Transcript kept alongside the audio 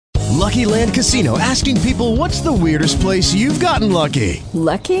Lucky Land Casino, asking people, what's the weirdest place you've gotten lucky?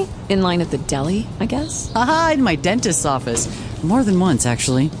 Lucky? In line at the deli, I guess? Aha, in my dentist's office. More than once,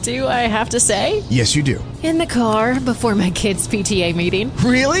 actually. Do I have to say? Yes, you do. In the car before my kids' PTA meeting.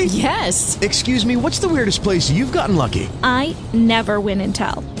 Really? Yes. Excuse me, what's the weirdest place you've gotten lucky? I never win and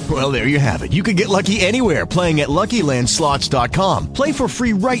tell. Well, there you have it. You can get lucky anywhere, playing at LuckyLandSlots.com. Play for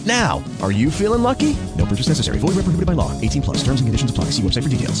free right now. Are you feeling lucky? No purchase necessary. Void where prohibited by law. 18 plus. Terms and conditions apply. See website for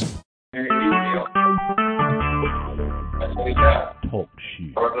details. That's what we got. Talk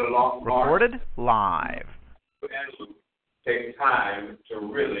shit. Recorded live. Take time to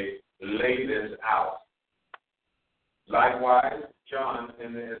really lay this out. Likewise, John,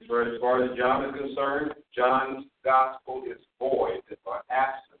 as far as John is concerned, John's gospel is void or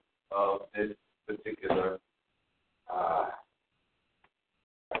absent of this particular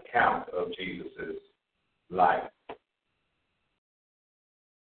account of Jesus' life.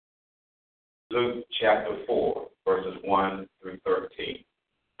 Luke chapter 4, verses 1 through 13.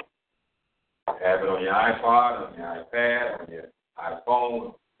 Have it on your iPod, on your iPad, on your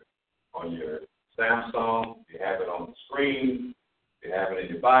iPhone, on your Samsung. You have it on the screen. You have it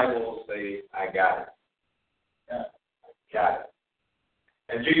in your Bible. Say, I got it. Yeah, I got it.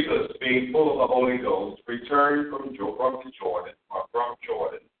 And Jesus, being full of the Holy Ghost, returned from Jordan.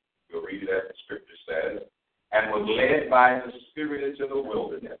 We'll read it as the Scripture says, and was led by the Spirit into the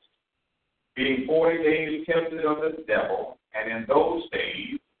wilderness, being 40 days tempted of the devil, and in those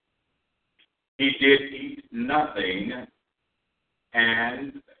days he did eat nothing,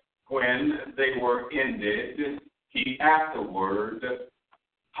 and when they were ended, he afterward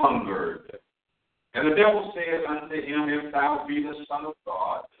hungered. And the devil said unto him, If thou be the Son of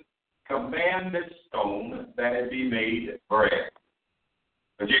God, command this stone that it be made bread.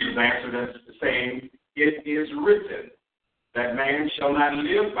 And Jesus answered us, saying, It is written that man shall not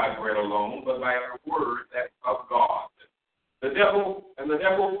live by bread alone, but by every word that of God. The devil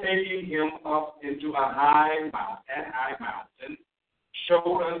taking him up into a high mountain,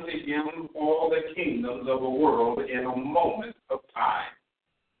 showed unto him all the kingdoms of the world in a moment of time.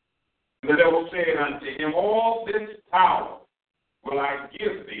 The devil said unto him, All this power will I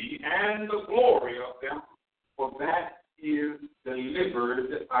give thee, and the glory of them, for that is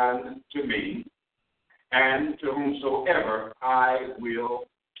delivered unto me, and to whomsoever I will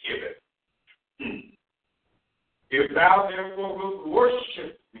give it. If thou therefore wilt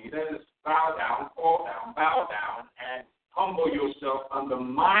worship me, then bow down, and humble yourself under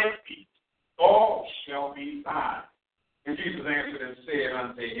my feet, all shall be thine. And Jesus answered and said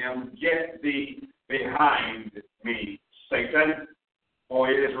unto him, Get thee behind me, Satan, for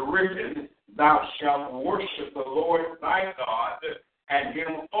it is written, Thou shalt worship the Lord thy God, and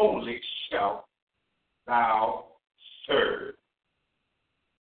him only shalt thou serve.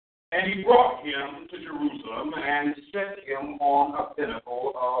 And he brought him to Jerusalem, and set him on a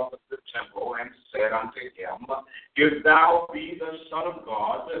pinnacle of the temple, and said unto him, If thou be the Son of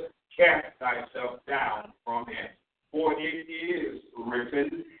God, cast thyself down from hence. For it is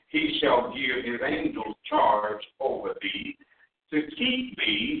written, He shall give his angels charge over thee, to keep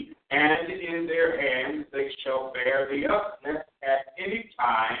thee, and in their hands they shall bear thee up, lest at any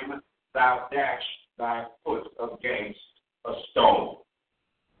time thou dash thy foot against a stone.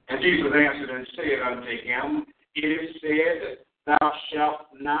 And Jesus answered and said unto him, It is said, Thou shalt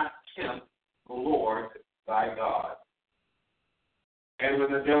not tempt the Lord thy God. And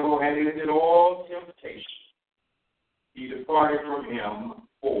when the devil had ended all temptation, he departed from him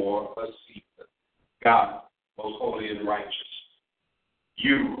for a season. God, most holy and righteous,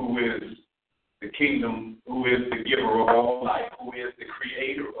 you who is the kingdom, who is the giver of all life, who is the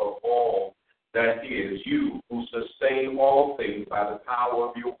creator of all that is, you who sustain all things by the power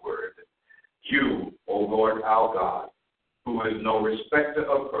of your word, you, O Lord our God, who is no respecter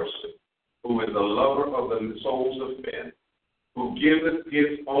of person, who is the lover of the souls of men, who giveth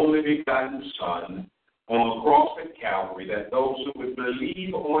his only begotten Son on the cross at Calvary, that those who would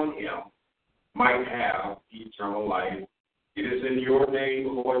believe on him might have eternal life. It is in your name,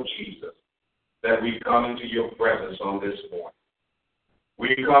 Lord Jesus, that we come into your presence on this morning.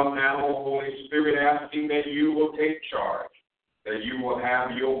 We come now, Holy Spirit, asking that you will take charge, that you will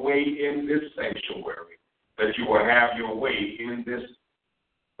have your way in this sanctuary, that you will have your way in this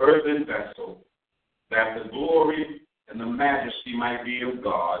earthen vessel, that the glory and the majesty might be of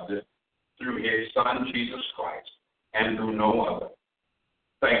God through his Son, Jesus Christ, and through no other.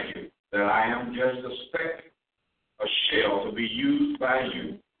 Thank you that I am just a speck, a shell to be used by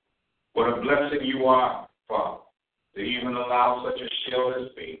you. What a blessing you are, Father, to even allow such a shell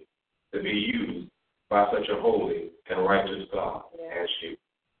as me to be used by such a holy and righteous God as you.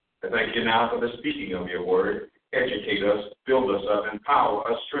 I Thank you now for the speaking of your word. Educate us, build us up, empower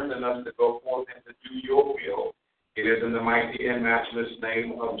us, strengthen us to go forth and to do your will. It is in the mighty and matchless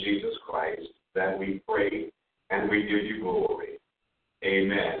name of Jesus Christ that we pray and we give you glory.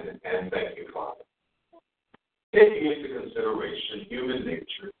 Amen, and thank you, Father. Taking into consideration human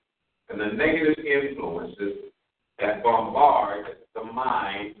nature and the negative influences that bombard the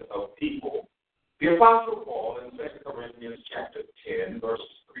minds of people, the Apostle Paul in 2 Corinthians chapter 10, verses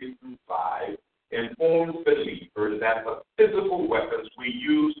 3 through 5, informs believers that the physical weapons we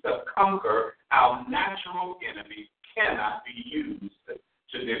use to conquer our natural enemy cannot be used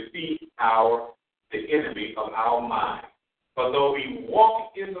to defeat the enemy of our mind. For though we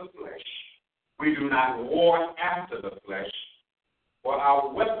walk in the flesh, we do not war after the flesh. For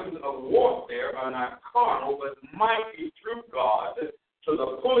our weapons of warfare are not carnal, but mighty through God to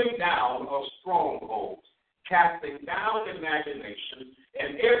the pulling down of strongholds, casting down imaginations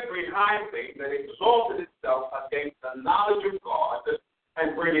and every high thing that exalted itself against the knowledge of God,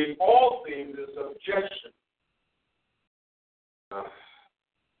 and bringing all things into subjection.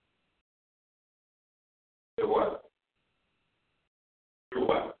 To what? To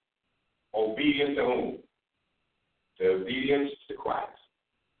what? Obedience to whom? To obedience to Christ.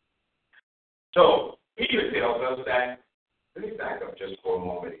 So, Peter tells us that, let me back up just for a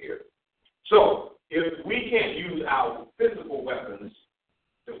moment here. So, if we can't use our physical weapons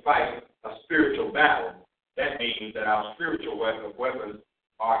to fight a spiritual battle, that means that our spiritual weapons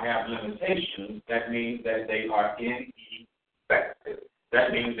have limitations. That means that they are ineffective.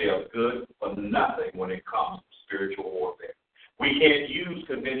 That means they are good for nothing when it comes to spiritual warfare. We can't use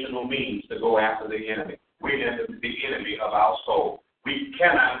conventional means to go after the enemy. We're the enemy of our soul. We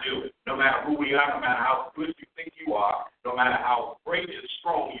cannot do it. No matter who we are, no matter how good you think you are, no matter how great and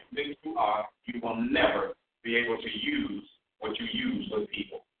strong you think you are, you will never be able to use what you use with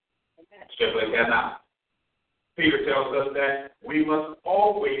people. Simply cannot. Peter tells us that we must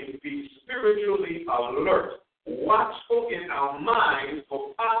always be spiritually alert, watchful in our minds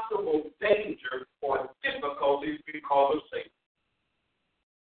for possible danger or difficulties because of Satan.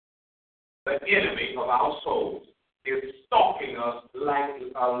 The enemy of our souls is stalking us like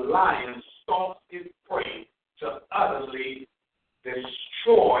a lion stalks its prey to utterly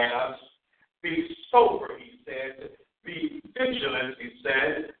destroy us. Be sober, he said. Be vigilant, he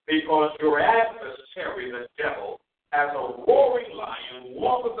said, because your adversary, the devil, as a roaring lion,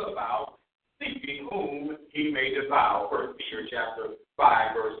 walketh about, seeking whom he may devour. 1 Peter chapter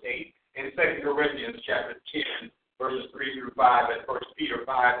 5, verse 8. In 2 Corinthians chapter 10, verses 3 through 5, and 1 Peter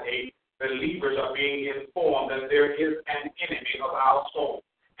 5, 8, believers are being informed that there is an enemy of our soul.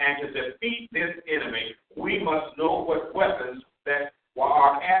 And to defeat this enemy, we must know what weapons that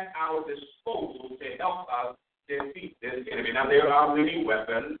are at our disposal to help us defeat this enemy. Now, there are many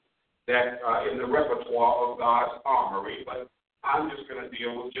weapons that are in the repertoire of God's armory, but I'm just going to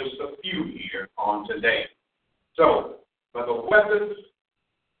deal with just a few here on today. So, but the weapons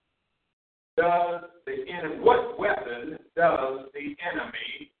does the enemy, what weapon does the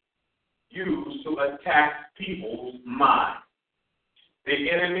enemy use to attack people's minds?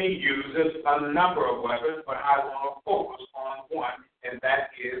 The enemy uses a number of weapons, but I want to focus on one, and that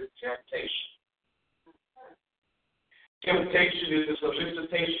is temptation. Temptation is a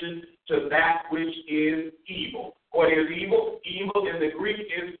solicitation to that which is evil. What is evil? Evil in the Greek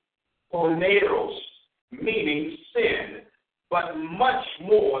is poneros, meaning sin, but much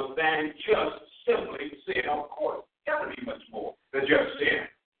more than just simply sin. Of course, there can be much more than just sin.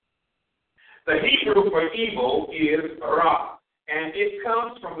 The Hebrew for evil is ra, and it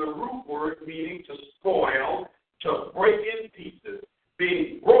comes from the root word meaning to spoil, to break in pieces,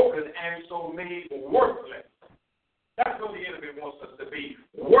 being broken and so made worthless. That's what the enemy wants us to be,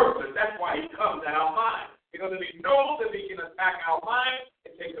 worthless. That's why he comes at our mind. Because if he knows that he can attack our mind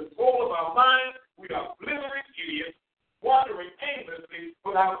and take control of our mind, we are blithering idiots, wandering aimlessly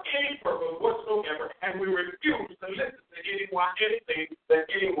without any purpose whatsoever, and we refuse to listen to anything that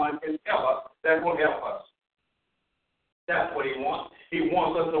anyone can tell us that will help us. That's what he wants. He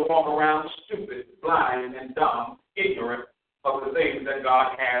wants us to walk around stupid, blind, and dumb, ignorant of the things that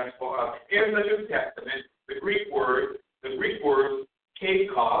God has for us. In the New Testament, the Greek word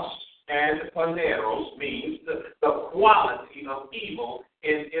kaikos and paneros means the quality of evil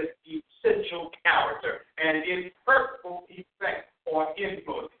in its essential character and its hurtful effect or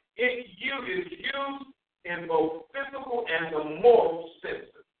influence. It is used in both physical and the moral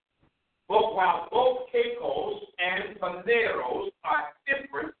senses. But while both kaikos and paneros are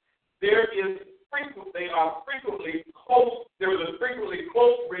different, there is a frequently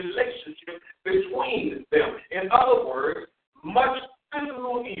close relationship between them. In other words, much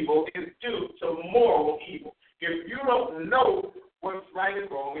physical evil is moral evil. If you don't know what's right and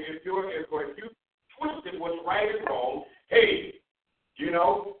wrong, if you twisted what's right and wrong, hey, you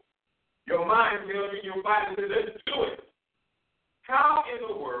know, your mind tells you, your body says, let's do it. How in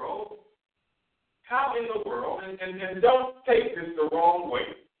the world, and don't take this the wrong way,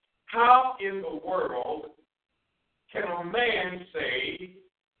 how in the world can a man say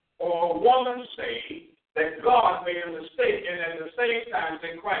or a woman say that God made a mistake and at the same time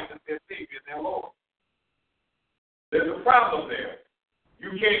say Christ is their Savior and their Lord? There's a problem there.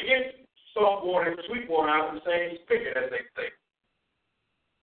 You can't get salt water and sweet water out of the same spigot, as they say.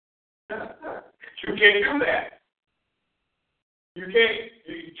 You can't do that. You can't.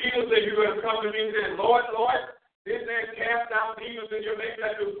 Jesus said, you're going to come to me and say, Lord, Lord, this man cast out demons in your name,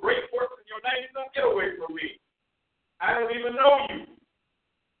 that do great works in your name. Don't get away from me. I don't even know you.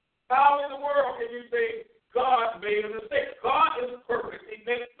 How in the world can you say God made a mistake? God is perfect. He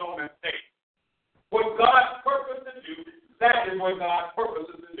makes no mistake. What God purposes to do, that is what God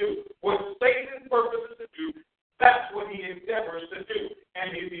purposes to do. What Satan purposes to do, that's what he endeavors to do.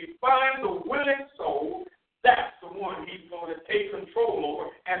 And if he finds a willing soul, that's the one he's going to take control over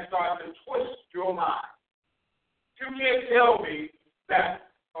and start to twist your mind. You can't tell me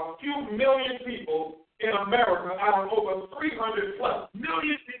that a few million people in America, out of over 300 plus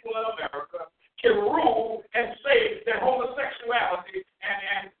million people in America, can rule and say that homosexuality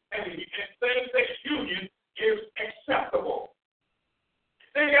and same-sex union is acceptable.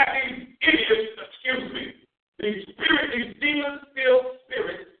 They got these idiots, these demon-filled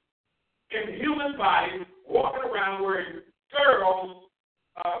spirits in human bodies walking around wearing girls'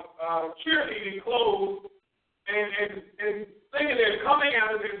 cheerleading clothes and thinking they're coming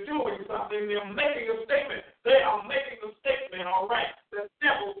out and they're doing something. They're making a statement. They are making a statement, all right. The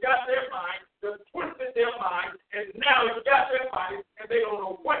devil's got their mind, they've twisted their mind, and now it's got their body, and they don't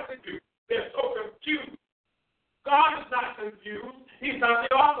know what to do. They're so confused. God is not confused. He's not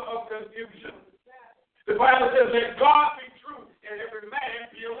the author of confusion. The Bible says, let God be true and every man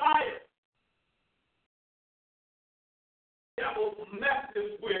be a liar. The devil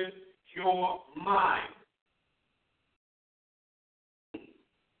messes with your mind.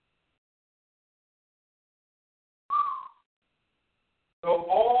 So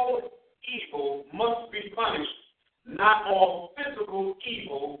all evil must be punished. Not all physical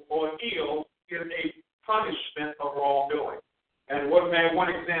evil or ill is a punishment of wrongdoing. And one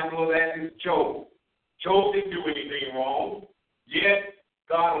example of that is Job. Job didn't do anything wrong, yet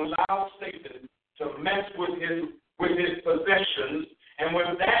God allowed Satan to mess with his possessions, and when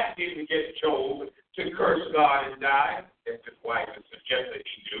that didn't get Job to curse God and die, as his wife had suggested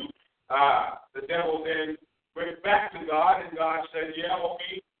he do, the devil then went back to God, and God said, yeah,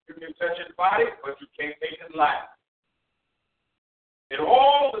 okay, you can touch his body, but you can't take his life. And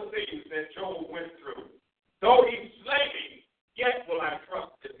all the things that Job went through, though he slay me, yet will I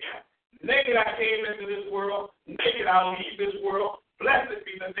trust in him. Naked I came into this world, naked I'll leave this world. Blessed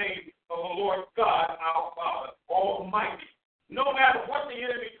be the name of the Lord God, our Father, Almighty. No matter what the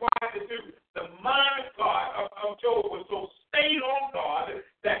enemy tried to do, the mind of God, of Job, was so stayed on God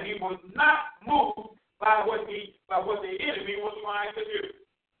that he was not moved by what the enemy was trying to do.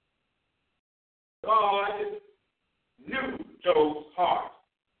 God knew Job's heart.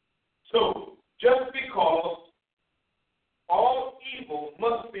 So, just because all evil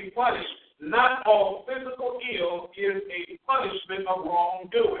must be punished, not all physical ill is a punishment of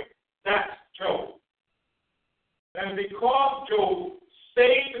wrongdoing. That's Job. And because Job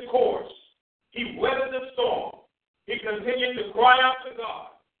stayed the course, he weathered the storm, he continued to cry out to God.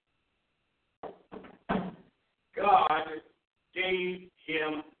 God gave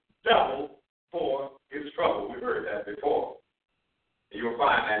him double for his trouble. We've heard that before. You'll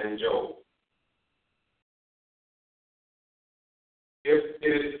find that in Job. It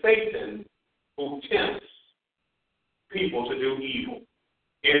is Satan who tempts people to do evil.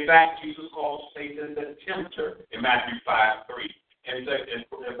 In fact, Jesus calls Satan the tempter in Matthew 5:3. And in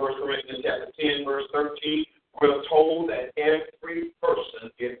 1 Corinthians chapter 10, verse 13, we're told that every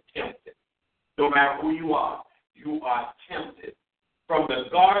person is tempted. No matter who you are tempted. From the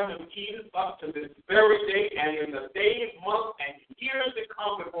Garden of Eden up to this very day, and in the days, months, and years to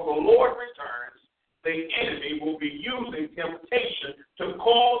come before the Lord returns, the enemy will be using temptation to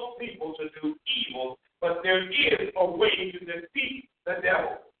cause people to do evil, but there is a way to defeat the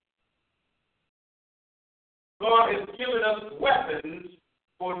devil. God has given us weapons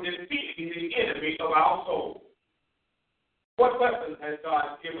for defeating the enemy of our soul. What weapons has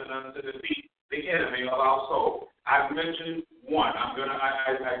God given us to defeat the enemy of our soul? I've mentioned one.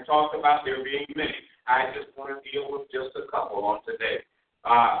 I talked about there being many. I just want to deal with just a couple on today.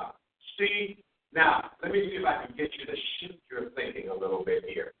 See, Now, let me see if I can get you to shift your thinking a little bit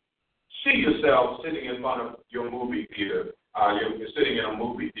here. See yourself sitting in front of your movie theater. You're sitting in a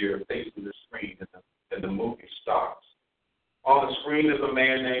movie theater facing the screen, and the movie starts. On the screen is a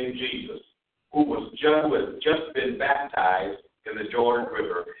man named Jesus, who had just been baptized in the Jordan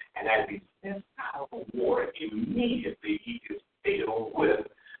River, and as he steps out of the water, immediately he is filled with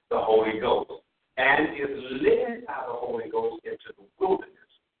the Holy Ghost and is led by the Holy Ghost into the wilderness.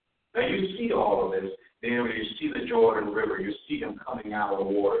 Now you see all of this. Then when you see the Jordan River, you see him coming out of the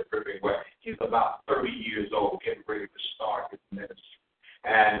water, dripping wet. He's about 30 years old, getting ready to start his ministry.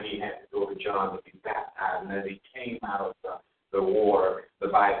 And he had to go to John to be baptized. And as he came out of the water, the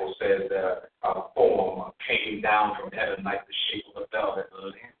Bible says that a form came down from heaven like the shape of a dove and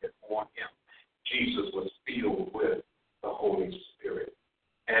landed on him. Jesus was filled with the Holy Spirit.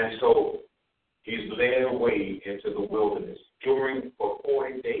 And so he's led away into the wilderness for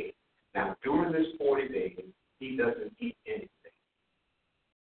 40 days. Now, during this 40 days, he doesn't eat anything.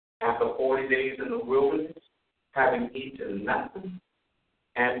 After 40 days in the wilderness, having eaten nothing,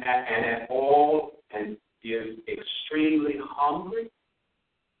 and is extremely hungry,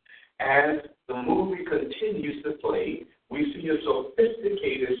 as the movie continues to play, we see a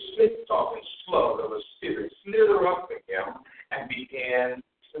sophisticated, slick-talking slug of a spirit slither up to him and began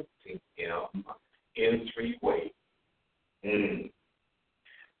tempting him in 3 ways.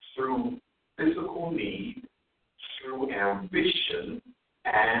 Through physical need, through ambition,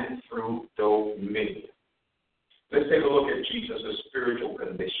 and through dominion. Let's take a look at Jesus' spiritual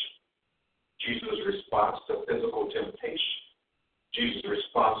condition. Jesus' response to physical temptation. Jesus'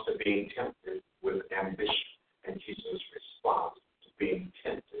 response to being tempted with ambition. And Jesus' response to being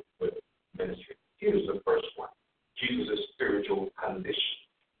tempted with ministry. Here's the first one. Jesus' spiritual condition.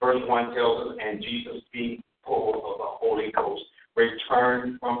 Verse 1 tells us, and Jesus being full of the Holy Ghost,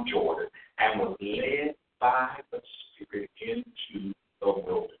 returned from Jordan and was led by the Spirit into the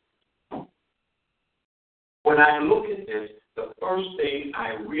wilderness. When I look at this, the first thing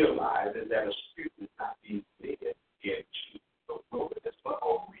I realize is that a spirit is not being led into the wilderness, but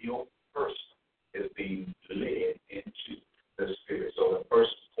a real person is being led into the Spirit. So the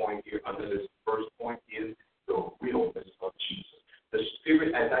first point here, under this first point, is the realness of Jesus. The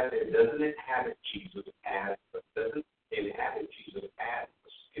Spirit, as I said, doesn't inhabit Jesus as the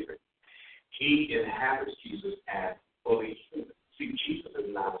Spirit. He inhabits Jesus as fully human. See, Jesus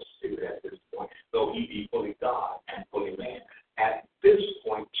is not a spirit at this point, though he be fully God and fully man. At this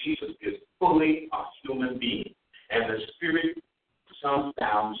point, Jesus is fully a human being, and the Spirit comes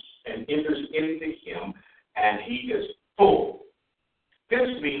down and enters into him, and he is full. This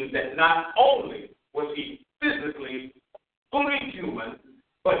means that not only was he physically fully human,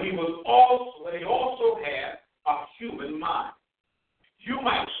 but he also had a human mind. You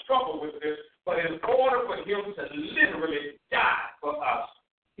might struggle with this, but in order for him to literally die for us,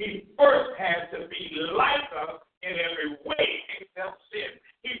 he first had to be like us in every way except sin.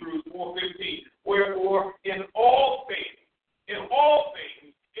 Hebrews 4:15. Wherefore, in all things,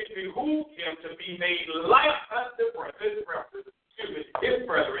 it behooved him to be made like unto his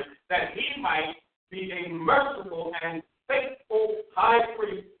brethren, that he might be a merciful and faithful high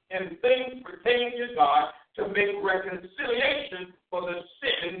priest in things pertaining to God, to make reconciliation for the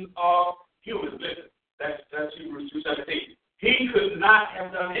sins of humans. Listen, that's Hebrews 2:17. He could not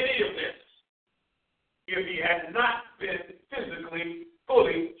have done any of this if he had not been physically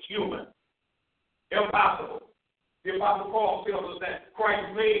fully human. Impossible. The Apostle Paul tells us that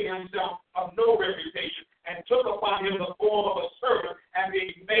Christ made himself of no reputation and took upon him the form of a servant, and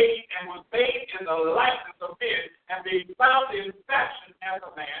was made in the likeness of men, and being found in fashion as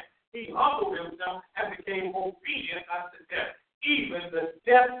a man, he humbled himself and became obedient unto death, even the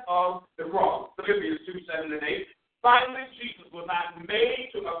death of the cross. Philippians 2:7-8. Finally, Jesus was not made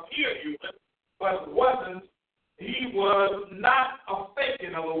to appear human, but he was not a fake,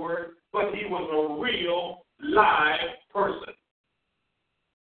 in other words, but he was a real, live person.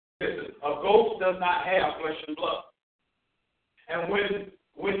 Listen, a ghost does not have flesh and blood. And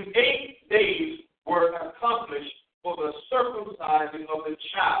when 8 days were accomplished for the circumcising of the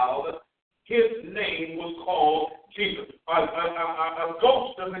child, his name was called Jesus. A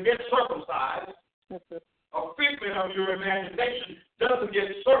ghost doesn't get circumcised. A figment of your imagination doesn't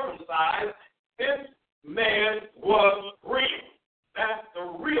get circumcised. This man was real. That's the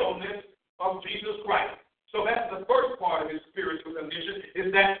realness of Jesus Christ. So that's the first part of his spiritual condition,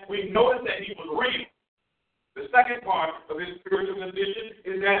 is that we notice that he was real. The second part of his spiritual condition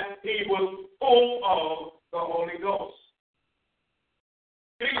is that he was full of the Holy Ghost.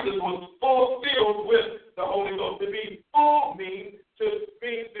 Jesus was filled with the Holy Ghost. To be full means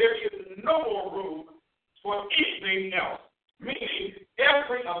there is no more room for anything else. Meaning,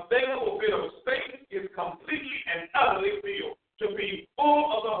 every available bit of space is completely and utterly filled. To be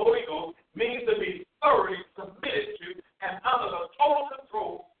full of the Holy Ghost means to be thoroughly submitted to and under the total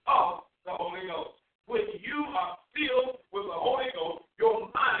control of the Holy Ghost. When you are filled with the Holy Ghost, your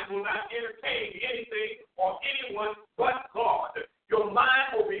mind will not entertain anything or anyone but God. Your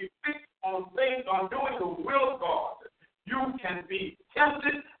mind will be fixed on things, on doing the will of God. You can be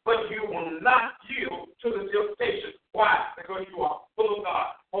tempted, but you will not yield to the temptation. Why? Because you are full of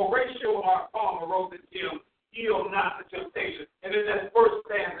God. Horatio R. Palmer wrote this hymn, "Yield not to temptation." And in that first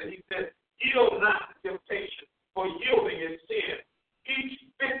stanza, he said, "Yield not to temptation, for yielding is sin. Each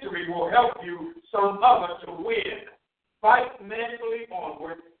victory will help you some other to win. Fight manfully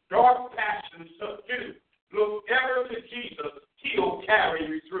onward, dark passions subdue. Look ever to Jesus, he'll carry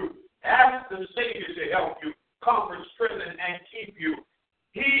you through. Ask the Savior to help you, comfort, strengthen, and keep you.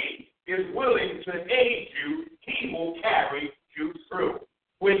 He is willing to aid you. He will carry you through."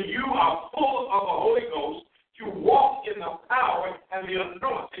 When you are full of the Holy Ghost, you walk in the power and the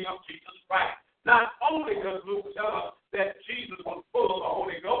anointing of Jesus Christ. Not only does Luke tell us that Jesus was full of the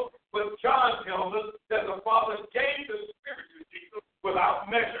Holy Ghost, but John tells us that the Father gave the Spirit to Jesus without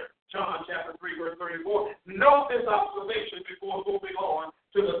measure. John chapter 3, verse 34. Note this observation before moving on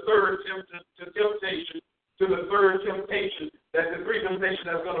to the third temptation, that the three temptations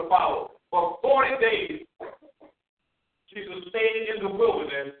that's going to follow. For 40 days, Jesus stayed in the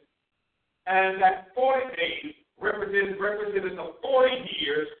wilderness, and that 40 days represented the 40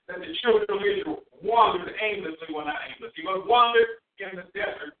 years that the children of Israel wandered aimlessly, well, not aimlessly, but wandered in the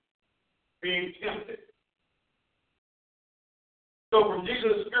desert being tempted. So from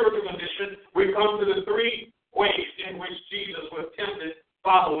Jesus' spiritual condition, we come to the three ways in which Jesus was tempted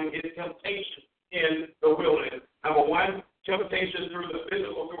following his temptation in the wilderness. Number one, temptation through his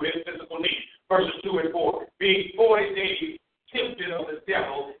physical needs. Verses 2 and 4. Being 40 days tempted of the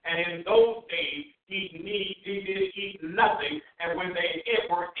devil, and in those days he did eat nothing, and when they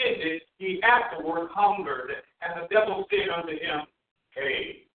were ended, he afterward hungered. And the devil said unto him,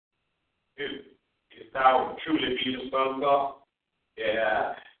 "Hey, dude, if thou truly be the Son of God,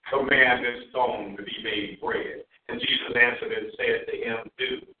 command this stone to be made bread." And Jesus answered and said to him,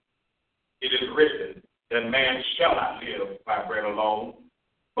 "Do. It is written that man shall not live by bread alone,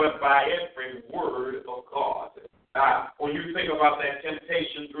 but by every word of God." Now, when you think about that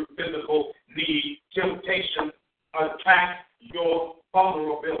temptation through physical need, temptation attacks your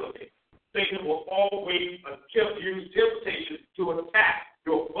vulnerability. Satan will always use temptation to attack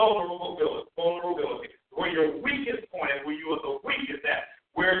your vulnerability. Where your weakest point is, where you are the weakest at,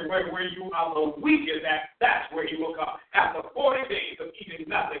 where you are the weakest at, that's where he will come. After 40 days of eating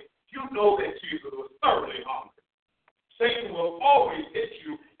nothing, you know that Jesus was thoroughly hungry. Satan will always hit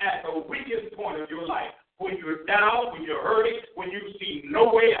you at the weakest point of your life. When you're down, when you're hurting, when you see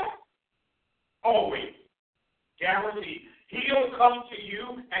no way out. Always. Guaranteed. He'll come to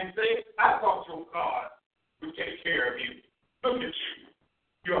you and say, "I thought your God would take care of you. Look at you.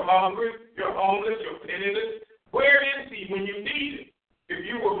 You're hungry, you're homeless, you're penniless. Where is he when you need him? If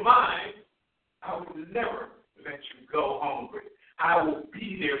you were mine, I would never let you go hungry. I will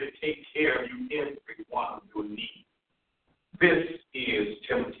be there to take care of you every one of your needs." This is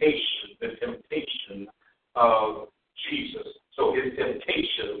temptation, the temptation of Jesus. So his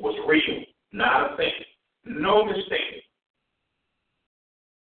temptation was real, not a thing. No mistake.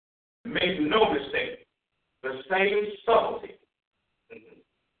 Make no mistake. The same subtlety,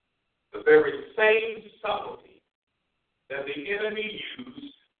 the very same subtlety that the enemy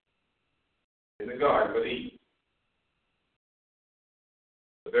used in the Garden with Eve,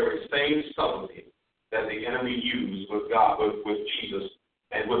 the very same subtlety that the enemy used with God, with Jesus,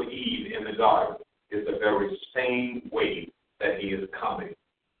 and with Eve in the garden, is the very same way that he is coming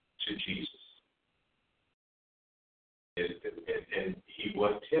to Jesus. And he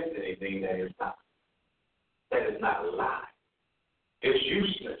won't tempt anything that is not a lie. It's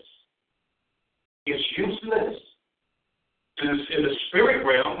useless. It's useless. In the spirit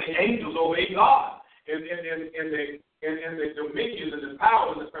realm, the angels obey God. In the dominions and the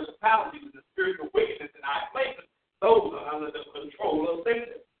powers and the principalities and the spiritual wickedness in high places, those are under the control of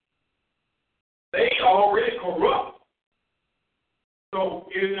Satan. They are already corrupt. So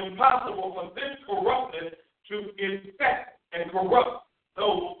it is impossible for this corruptness to infect and corrupt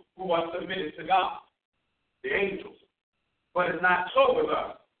those who are submitted to God, the angels. But it's not so with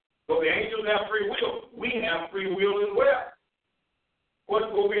us. So the angels have free will. We have free will as well.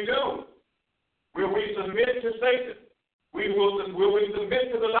 What will we do? Will we submit to Satan? Will we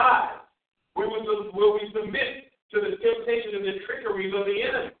submit to the lies? Will we submit to the temptation and the trickeries of the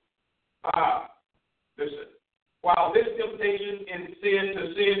enemy? Listen. While this temptation in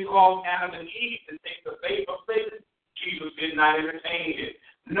sin caused Adam and Eve to take the bait of Satan, Jesus did not entertain it.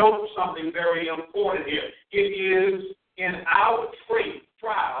 Note something very important here. It is in our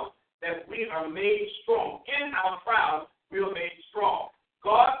trials that we are made strong. In our trials, we are made strong.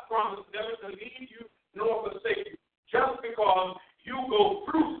 God promised never to leave you nor forsake you. Just because you go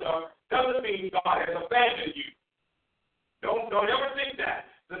through stuff doesn't mean God has abandoned you. Don't ever think that.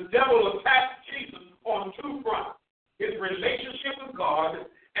 The devil attacked Jesus on two fronts: his relationship with God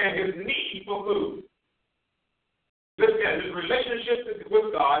and his need for food. Look at his relationship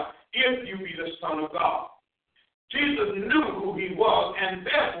with God if you be the Son of God. Jesus knew who he was and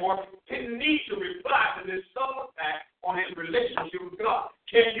therefore didn't need to reply to this subtle attack on his relationship with God.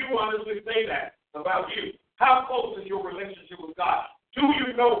 Can you honestly say that about you? How close is your relationship with God? Do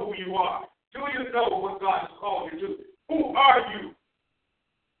you know who you are? Do you know what God has called you to? Who are you?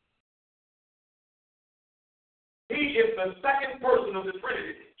 He is the second person of the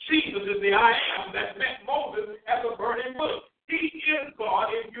Trinity. Jesus is the I am that met Moses at the burning bush. He is God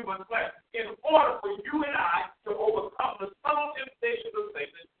in human flesh. In order for you and I to overcome the subtle temptations of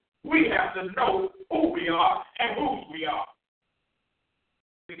Satan, we have to know who we are and whose we are.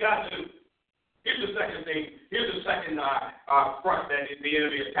 We got to. Here's the second thing. Here's the second front that the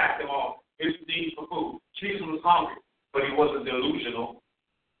enemy attacked him on: his need for food. Jesus was hungry, but he wasn't delusional.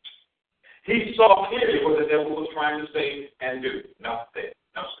 He saw clearly what the devil was trying to say and do. Nothing.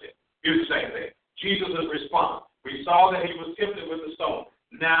 Here's the second thing. Jesus' response. We saw that he was tempted with the stone.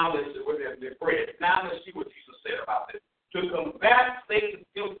 Now let's see what the bread. Now let's see what Jesus said about this. To combat Satan's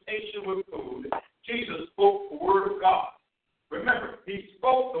temptation with food, Jesus spoke the word of God. Remember, he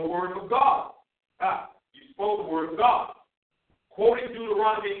spoke the word of God. He spoke the word of God. Quoting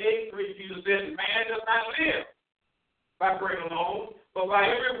Deuteronomy 8:3, Jesus said, "Man does not live by bread alone, but by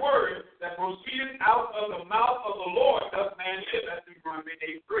every word that proceeded out of the mouth of the Lord does man live." That's Deuteronomy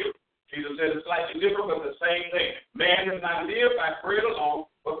 8:3. Jesus said it's slightly different, but the same thing. Man does not live by bread alone,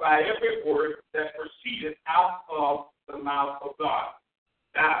 but by every word that proceeded out of the mouth of God.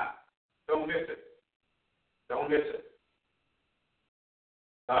 Now, don't miss it. Don't miss it.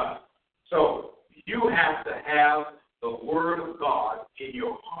 So you have to have the word of God in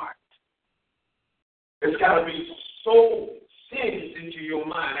your heart. It's got to be so singed into your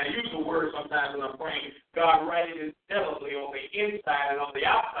mind. I use the word sometimes when I'm praying. God, write it indelibly on the inside and on the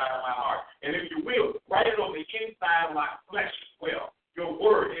outside of my heart. And if you will, write it on the inside of my flesh as well. Your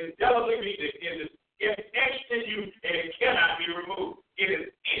word indelibly means it is etched in you and it cannot be removed. It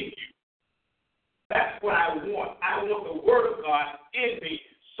is in you. That's what I want. I want the word of God in me,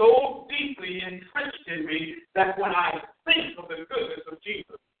 so deeply entrenched in me that when I think of the goodness of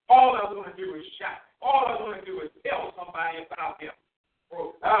Jesus, all I want to do is shout. All I want to do is tell somebody about him.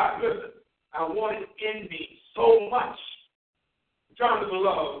 Listen, I want it in me so much. John the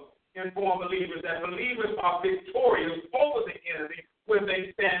Beloved informed believers that believers are victorious over the enemy when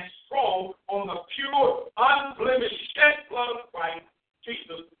they stand strong on the pure, unblemished shed blood of Christ,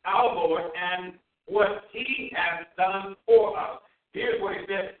 Jesus, our Lord, and what he has done for us. Here's what he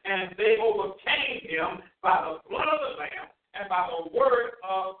said: "And they overcame him by the blood of the Lamb and by the word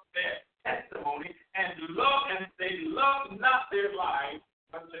of their testimony, and they loved not their lives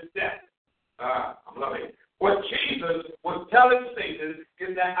unto death." I'm loving it. What Jesus was telling Satan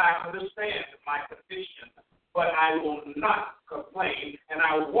is that I understand my condition, but I will not complain, and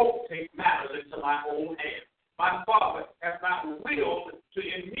I won't take matters into my own hands. My Father has not willed to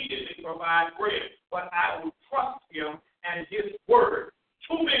immediately provide bread, but I will trust him and his word.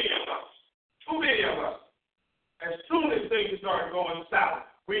 Too many of us, as soon as things start going south,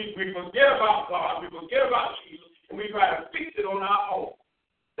 we forget about God, we forget about Jesus, and we try to fix it on our own.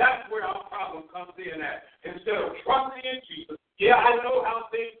 That's where our problem comes in at. Instead of trusting in Jesus, yeah, I know how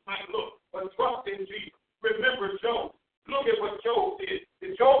things might look, but trust in Jesus. Remember Job. Look at what Job did.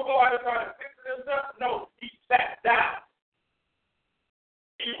 Did Job go out and try to fix it himself? No, he sat down.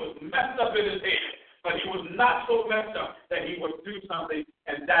 He was messed up in his head, but he was not so messed up that he would do something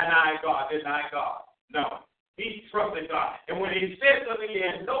and deny God. No. He trusted God. And when he said something he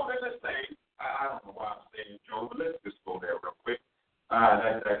had no business saying, I don't know why I'm saying Job, but let's just go there real quick.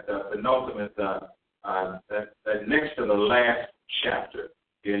 The penultimate, that next to the last chapter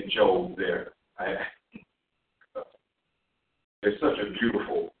in Job there. It's such a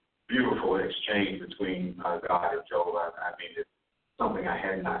beautiful, beautiful exchange between God and Job. I mean, it's something I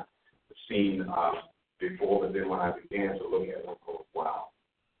had not seen before, but then when I began to look at it, I thought, wow.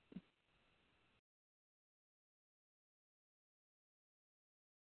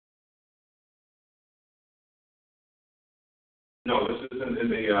 No, this is is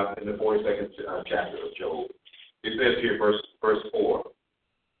in the 42nd chapter of Job. It says here, verse 4.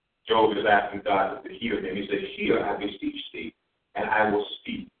 Job is asking God to hear him. He says, "Hear, I beseech thee, and I will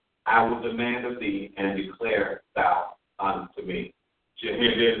speak. I will demand of thee, and declare thou unto me."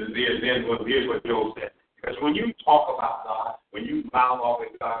 Here's what Job said. Because when you talk about God, when you mouth off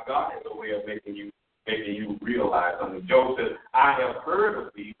at God, God has a way of making you realize something. Job says, "I have heard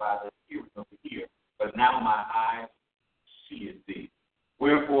of thee by the hearing of the ear, but now my eyes see thee.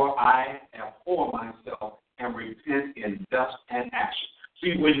 Wherefore I abhor myself and repent in dust and ashes."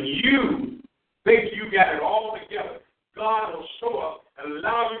 See, when you think you got it all together, God will show up and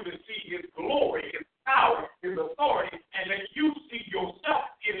allow you to see his glory, his power, his authority, and let you see yourself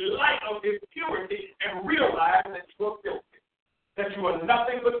in light of his purity and realize that you are filthy, that you are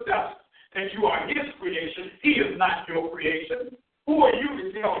nothing but dust, that you are his creation. He is not your creation. Who are you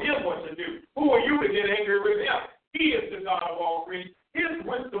to tell him what to do? Who are you to get angry with him? He is the God of all creation. His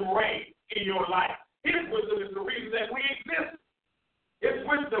wisdom reigns in your life. His wisdom is the reason that we exist. His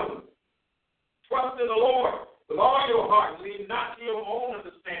wisdom. Trust in the Lord with all your heart. Lean not to your own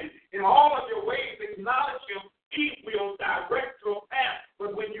understanding. In all of your ways, acknowledge him. He will direct your path.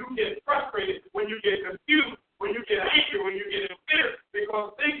 But when you get frustrated, when you get confused, when you get angry, when you get embittered,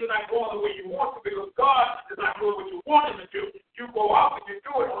 because things are not going the way you want to, because God is not doing what you want him to do, you go out and you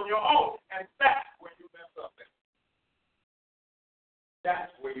do it on your own. And that's where you mess up at.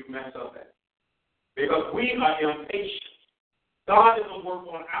 That's where you mess up at. Because we are impatient. God doesn't work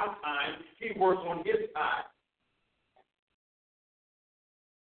on our time. He works on his time.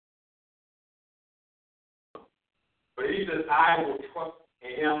 But he says, "I will trust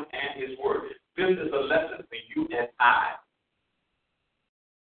in him and his word." This is a lesson for you and I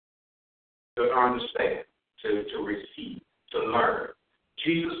to understand, to receive, to learn.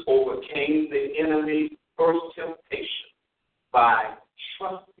 Jesus overcame the enemy's first temptation by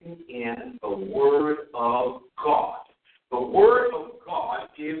trusting in the word of God. The word of God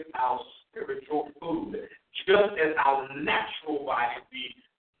is our spiritual food. Just as our natural body needs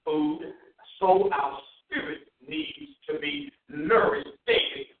food, so our spirit needs to be nourished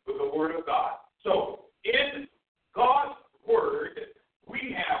daily with the word of God. So in God's word,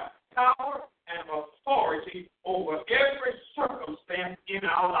 we have power and authority over every circumstance in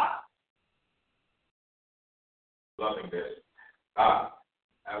our lives. Loving this. By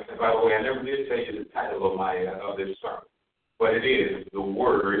the way, I never did tell you the title of this sermon. But it is the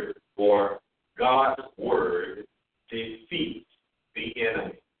word, or God's word defeats the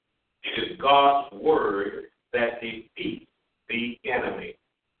enemy. It is God's word that defeats the enemy.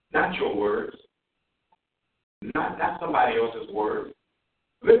 Not your words. Not somebody else's words.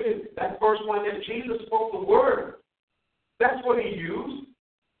 Look at that first one that Jesus spoke the word. That's what he used.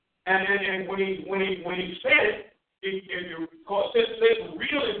 And when he said it, Satan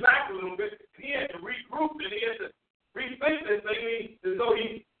reeled back a little bit. He had to regroup and he had to rethink this thing as though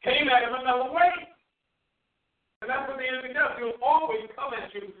he came at him another way. And that's what the enemy does. He'll always come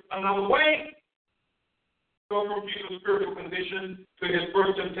at you another way. So from Jesus' spiritual condition to his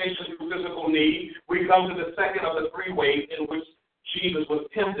first temptation through physical need, we come to the second of the three ways in which Jesus was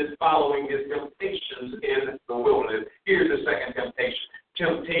tempted following his temptations in the wilderness. Here's the second temptation.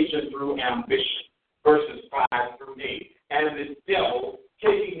 Temptation through ambition. Verses 5 through 8. And the devil,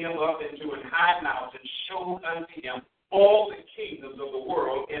 taking him up into an high mountain, showed unto him all the kingdoms of the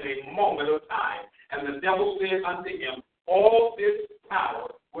world in a moment of time. And the devil said unto him, All this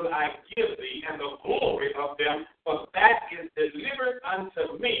power will I give thee, and the glory of them, for that is delivered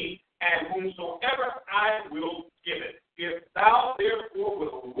unto me, and whomsoever I will give it. If thou therefore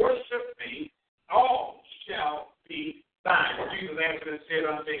wilt worship me, all shall be thine. Jesus answered and said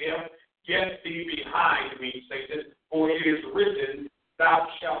unto him, Get thee behind me, Satan, for it is written, Thou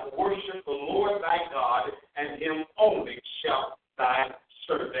shalt worship the Lord thy God, and him only shalt thou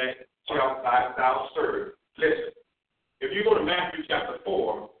serve. Listen, if you go to Matthew chapter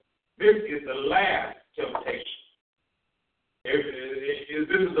 4, this is the last temptation. This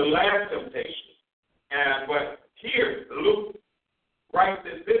is the last temptation. But here, Luke writes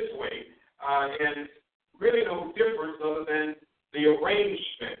it this way, and really no difference other than the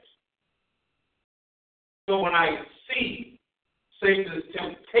arrangement. So when I see Satan's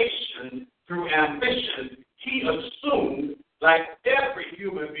temptation through ambition, he assumed, like every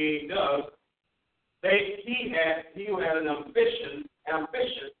human being does, that he had an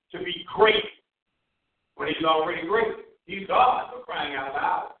ambition to be great when he's already great. He's God, for crying out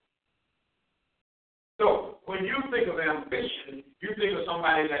loud. So when you think of ambition, you think of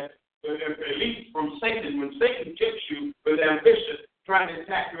somebody that, at least from Satan, when Satan gets you with ambition, trying to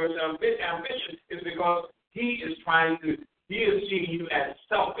attack your ambition is because he is trying to he is seeing you as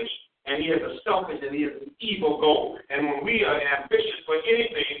selfish, and he has a selfish and he has an evil goal. And when we are ambitious for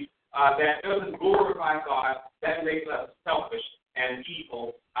anything that doesn't glorify God, that makes us selfish and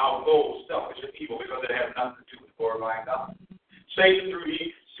evil. Our goal is selfish and evil because it has nothing to do with glorifying God. Satan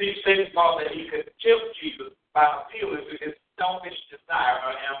thought that he could tempt Jesus by appealing to his selfish desire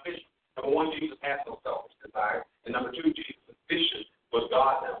or ambition. Number one, Jesus had no selfish desire. And number two, Jesus' ambition was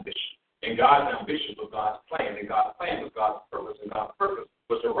God's ambition. And God's ambition was God's plan. And God's plan was God's purpose. And God's purpose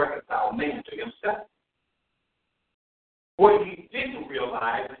was to reconcile man to himself. What he didn't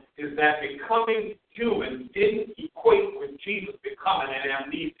realize is that becoming human didn't equate with Jesus becoming an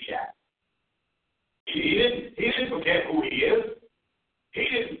amnesiac. He didn't forget who he is. He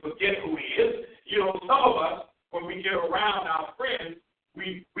didn't forget who he is. You know, some of us, when we get around our friends,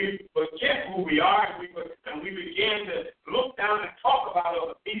 we forget who we are, and we begin to look down and talk about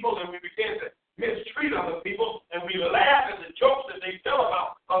other people, and we begin to mistreat other people, and we laugh at the jokes that they tell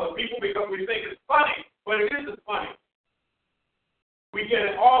about other people because we think it's funny, but it isn't funny. We get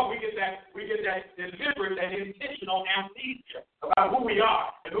that deliberate and intentional amnesia about who we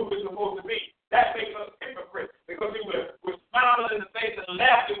are and who we're supposed to be. That makes us hypocrites because we're smiling in the face and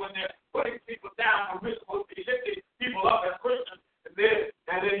laughing when they're putting people down and we're supposed to be lifting people up as Christians.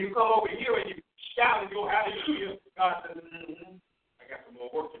 And then you come over here and you shout and go hallelujah. God says, I got some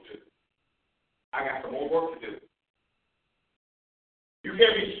more work to do. You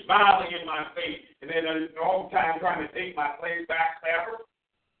hear me smiling in my face and then all the time trying to take my place back, Stafford.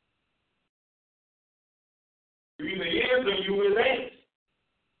 You either is or you is ain't.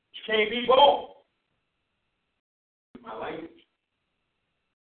 You can't be both. My language.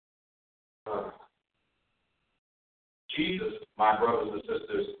 Jesus, my brothers and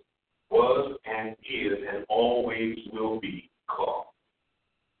sisters, was and is and always will be God.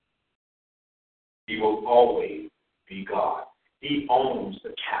 He will always be God. He owns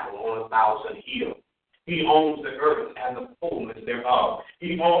the cattle on 1,000 hills. He owns the earth and the fullness thereof.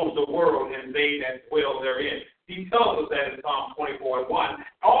 He owns the world and they that dwell therein. He tells us that in Psalm 24:1.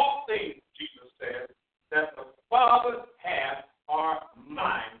 All things, Jesus says, that the Father hath are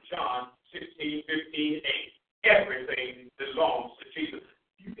mine. John 16:15-8. Everything belongs to Jesus.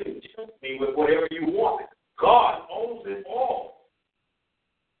 You can tempt me with whatever you want. God owns it all.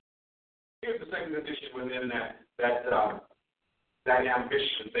 Here's the second condition within that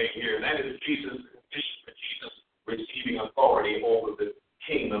ambition thing here, and that is Jesus' condition for Jesus receiving authority over the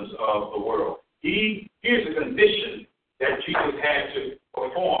kingdoms of the world. Here's a condition that Jesus had to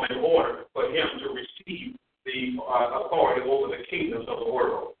perform in order for him to receive the authority over the kingdoms of the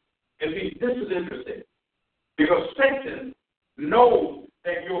world. And see, this is interesting because Satan knows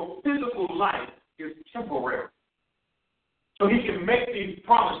that your physical life is temporary. So he can make these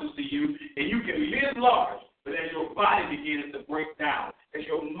promises to you, and you can live large, but as your body begins to break down, as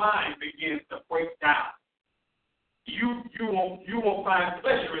your mind begins to break down, you won't find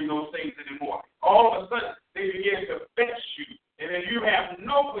pleasure in those things anymore. All of a sudden, they begin to vex you, and then you have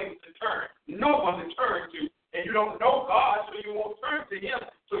no place to turn, no one to turn to, and you don't know God, so you won't turn to him.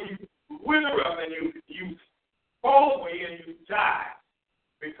 So you wither up, and you fall away, and you die,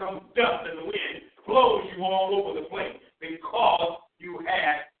 become dust in the wind, blows you all over the place because you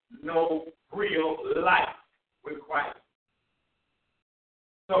had no real life with Christ.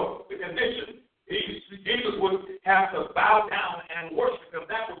 So the condition, Jesus would have to bow down and worship him.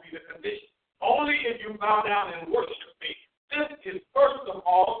 That would be the condition. Only if you bow down and worship me. This is first of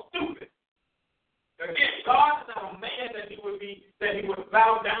all stupid. Again, God is not a man that he would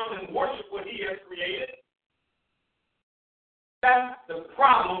bow down and worship what he has created. That's the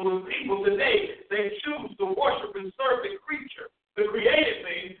problem with people today. They choose to worship and serve the creature, the created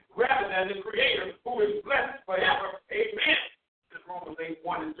thing, rather than the creator who is blessed forever. Amen. This is Romans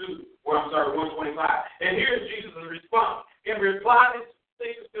 8:1-2, 125. And here's Jesus' response. In reply to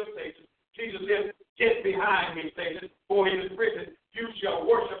Satan, Jesus says, "Get behind me, Satan, for it is written, you shall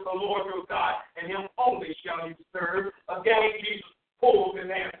worship the Lord your God, and him only shall you serve." Again, Jesus pulls his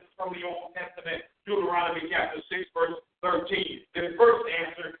answers from the Old Testament, Deuteronomy chapter 6, verse 13. The first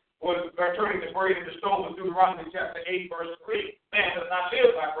answer was turning the bread into stone with Deuteronomy chapter 8, verse 3. Man does not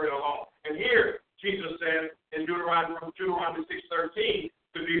live by bread alone. And here, Jesus says in Deuteronomy 6:13,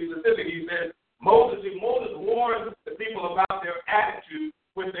 to be specific, he says, Moses warned the people about their attitude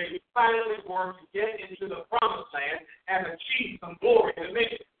when they finally were to get into the promised land and achieve some glory in the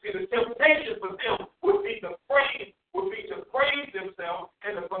mission. See, the temptation for them would be to praise themselves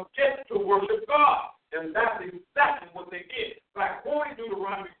and to forget to worship God. And that's exactly what they did. By quoting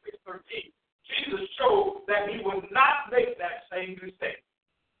Deuteronomy 6:13, Jesus showed that he would not make that same mistake.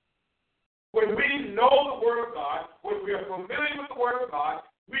 When we know the Word of God, when we are familiar with the Word of God,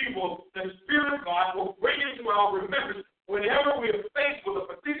 the Spirit of God will bring it to our remembrance whenever we are faced with a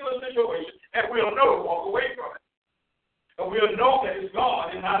particular situation, and we'll know to walk away from it. And we'll know that it's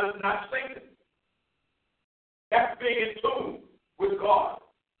God and not Satan. That's being in tune with God.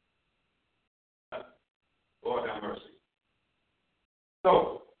 Lord have mercy.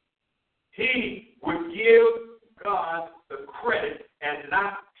 So, he would give God the credit and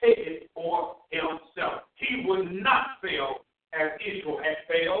not take it for himself. He would not fail as Israel had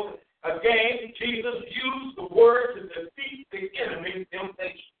failed. Again, Jesus used the word to defeat the enemy's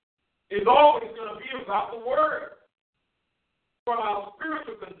temptation. It's always going to be about the word. From our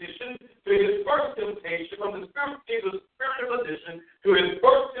spiritual condition to his first temptation, from the spiritual condition to his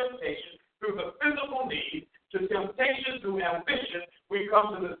first temptation, through the physical need, to temptation, to ambition, we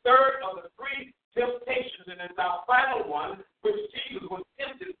come to the third of the three temptations, and it's our final one, which Jesus was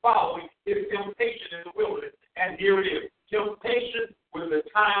tempted following his temptation in the wilderness. And here it is. Temptation with the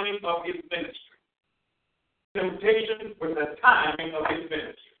timing of his ministry. Temptation with the timing of his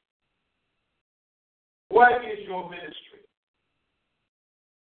ministry. What is your ministry?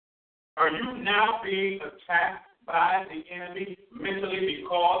 Are you now being attacked by the enemy mentally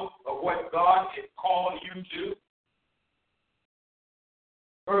because of what God has called you to?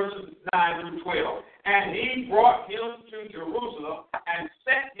 Verses 9 through 12. And he brought him to Jerusalem and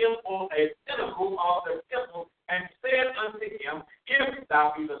set him on a pinnacle of the temple and said unto him, If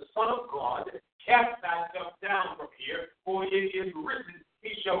thou be the Son of God, cast thyself down from here, for it is written,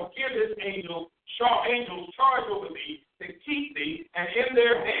 He shall give his angels charge over thee to keep thee, and in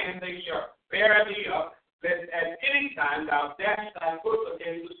their hand they shall bear thee up, that at any time thou dash thy foot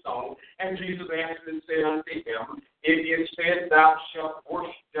against the stone. And Jesus answered and said unto him, It is said, Thou shalt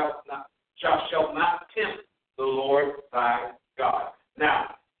not tempt the Lord thy God.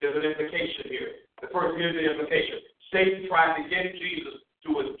 Now, there's an implication here. The first, here's the implication. Satan tried to get Jesus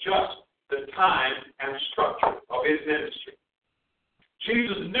to adjust the time and structure of his ministry.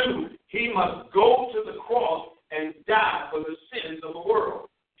 Jesus knew he must go to the cross and die for the sins of the world.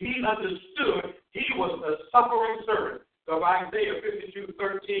 He understood he was a suffering servant. So Isaiah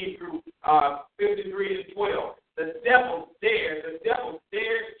 52:13 through 53:12, the devil dared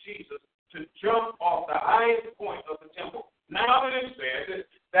Jesus to jump off the highest point of the temple. Now it is said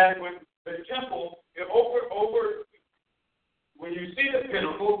that when the temple, when you see the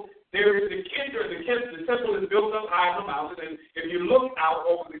pinnacle, there is the temple is built up high on the mountain, and if you look out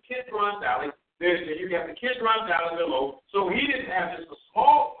over the Kidron Valley, you have the Kidron Valley below. So he didn't have just a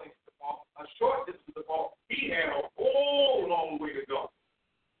small place to fall, a short distance to fall. He had a whole long way to go.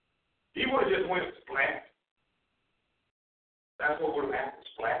 He would have just went splat. That's what would have happened,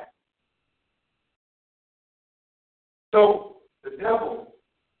 splat. So the devil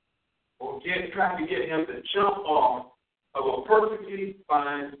will try to get him to jump off of a perfectly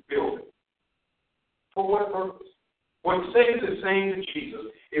fine building. For what purpose? What Satan is saying to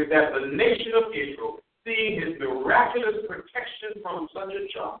Jesus is that the nation of Israel, seeing his miraculous protection from such a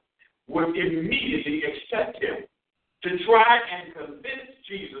jump, would immediately accept him. To try and convince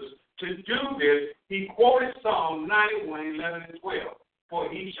Jesus to do this, he quoted Psalm 91:11-12. For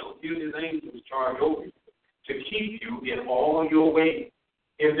he shall give his angels charge over you, to keep you in all your ways.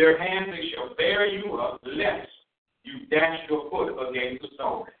 In their hands they shall bear you up, lest you dash your foot against the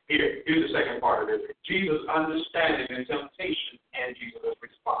stone. Here's the second part of it. Jesus understanding the temptation and Jesus'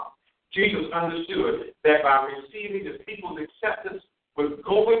 response. Jesus understood that by receiving the people's acceptance with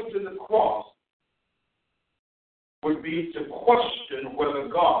going to the cross would be to question whether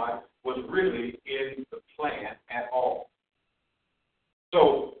God was really in the plan at all.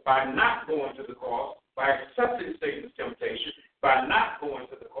 So by not going to the cross, by accepting Satan's temptation, by not going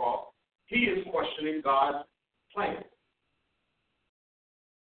to the cross, he is questioning God's plan.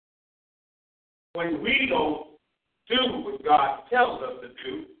 When we don't do what God tells us to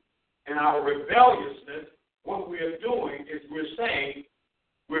do, in our rebelliousness, what we are doing is we're saying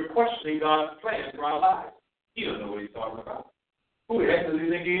we're questioning God's plan for our lives. He doesn't know what he's talking about. Who the heck does he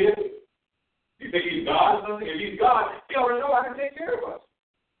think he is? You think he's God or something? If he's God, he already knows how to take care of us.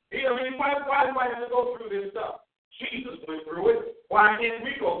 Why do I have to go through this stuff? Jesus went through it. Why can't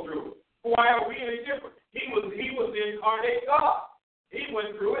we go through it? Why are we any different? He was the incarnate God. He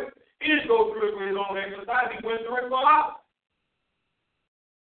went through it. He didn't go through it for his own exercise. He went through it for us.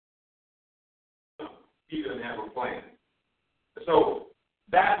 He doesn't have a plan. So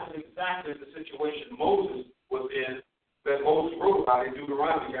that was exactly the situation Moses was in, that Moses wrote about in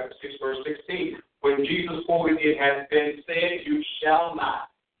Deuteronomy chapter 6, verse 16. When Jesus quoted, it has been said, you shall not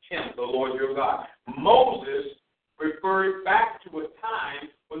tempt the Lord your God. Moses referred back to a time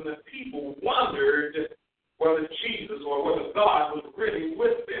when the people wondered whether Jesus or whether God was really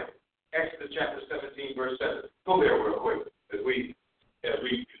with them. Exodus chapter 17, verse 7. Go there real quick as we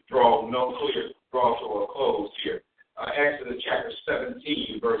draw to a close here. Exodus chapter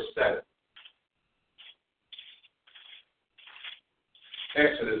 17, verse 7.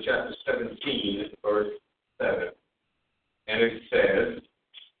 Exodus chapter 17, verse 7. And it says,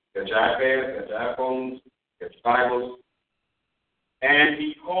 get your iPads, get your iPhones, get your Bibles. And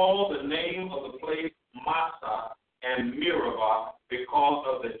he called the name of the place Massah and Meribah because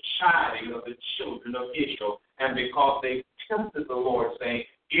of the chiding of the children of Israel, and because they tempted the Lord, saying,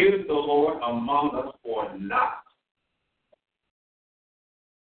 is the Lord among us or not?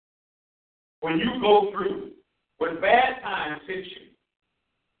 When you go through, when bad times hit you,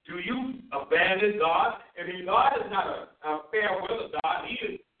 do you abandon God? I mean, God is not a fair weather God.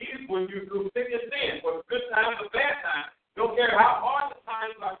 He's when you through thick and thin, for good times or bad times. Don't care how hard the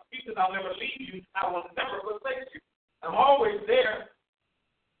times are, because I'll never leave you. I will never forsake you. I'm always there.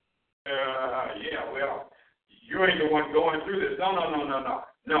 Well, you ain't the one going through this. No.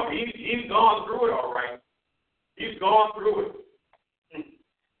 No, he's gone through it all right. He's gone through it.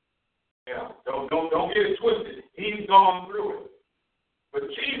 Yeah, don't get it twisted. He's gone through it. But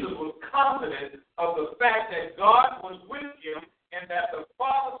Jesus was confident of the fact that God was with him and that the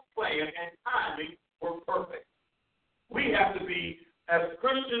Father's plan and timing were perfect. We have to be, as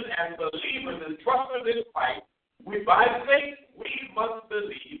Christians, as believers and trusters in Christ, by faith, we must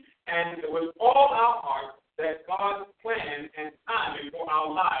believe, and with all our heart, that God's plan and timing for our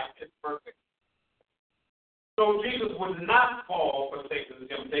lives is perfect. So Jesus would not fall for Satan's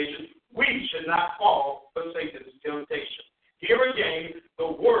temptation. We should not fall for Satan's temptation. Here again, the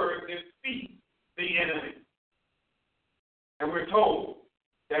word defeats the enemy. And we're told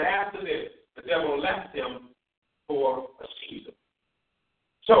that after this, the devil left him for a season.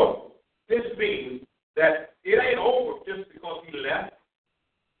 So, this means that it ain't over just because he left.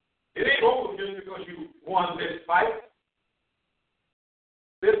 It ain't over just because you won this fight.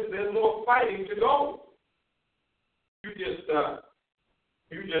 There's more fighting to go.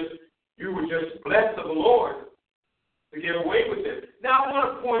 You were just blessed of the Lord to get away with it. Now I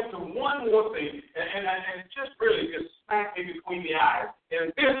want to point to one more thing, and just really just smack me between the eyes.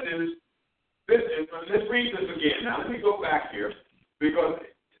 And this is, let's read this again. Now let me go back here, because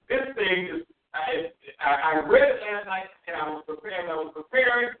this thing is, I read it last night, and I was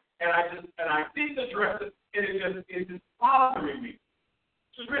preparing, and I didn't address it, and it's just bothering me.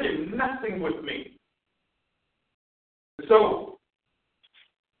 It's really messing with me. So,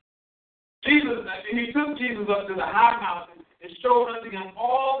 he took Jesus up to the high mountain and showed unto him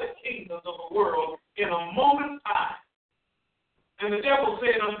all the kingdoms of the world in a moment's time. And the devil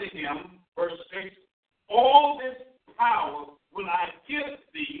said unto him, verse 6, all this power will I give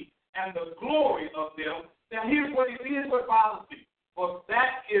thee, and the glory of them. Now here's what bothers me. For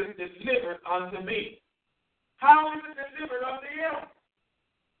that is delivered unto me. How is it delivered unto him?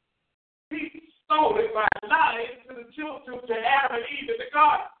 He stole it by lying to the children, to Adam and Eve, and to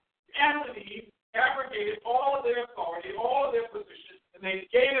God. Adam and Eve abrogated all of their authority, all of their positions, and they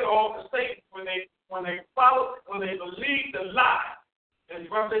gave it all to Satan when they believed the lie and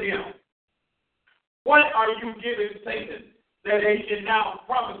trusted him. What are you giving Satan that they can now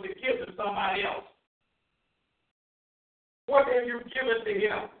promise to give to somebody else? What have you given to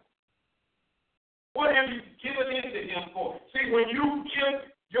him? What have you given into him for? See, when you give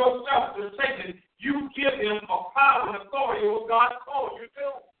yourself to Satan, you give him a power and authority over God called you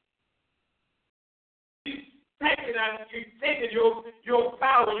to. He's taking your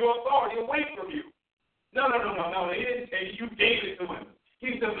power and your authority away from you. No. He didn't say you gave it to him.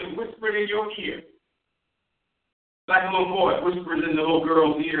 He simply whispered in your ear. Like a little boy whispers in the little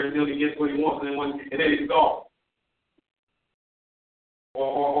girl's ear until he gets what he wants, and then he's gone.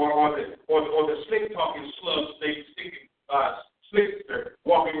 Or the slick talking slug, slickster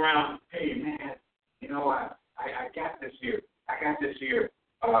walking around. Hey man, you know I got this here.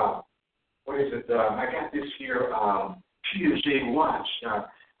 What is it? I got this here PJ watch.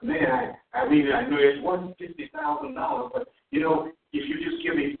 Man, I know it's worth $50,000, but you know, if you just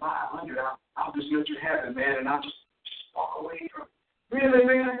give me $500, I'll just let you have it, man, and I'll just walk away from it. Really,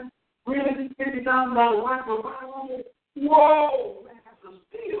 man? Really? $50,000 watch for $500? Whoa, man, that's a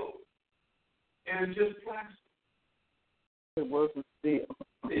steal. And it's just plastic. It was a steal.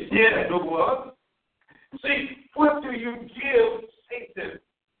 Yeah, it was. See, what do you give Satan?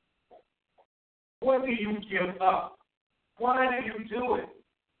 What do you give up? Why do you do it?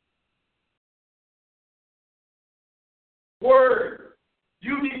 Word.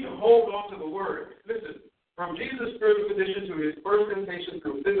 You need to hold on to the word. Listen, From Jesus' spiritual condition to his first temptation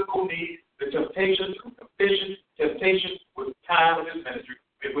through physical need, the temptation through temptation was the time of his ministry.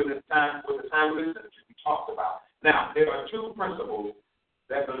 It was the time of his ministry we talked about. Now, there are two principles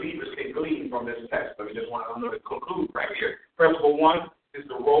that believers can glean from this text. But we just want to conclude right here. Principle one is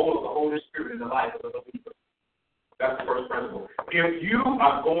the role of the Holy Spirit in the life of the believer. That's the first principle. If you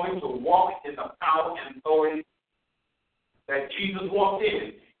are going to walk in the power and authority that Jesus walked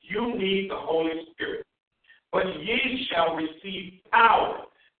in, you need the Holy Spirit. But ye shall receive power.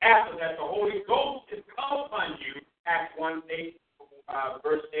 After that, the Holy Ghost is come upon you. Acts 1:8,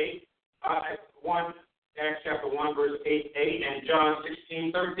 verse 8. Acts chapter 1, verse 8a, and John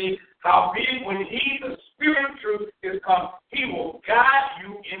 16:13. Howbeit, when he, the Spirit of truth, is come, he will guide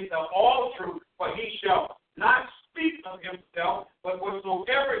you into all truth, for he shall not speak of himself, but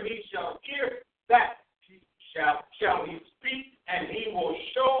whatsoever he shall hear, that shall he speak, and he will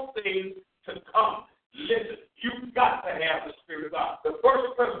show things to come. Listen, you've got to have the Spirit of God. The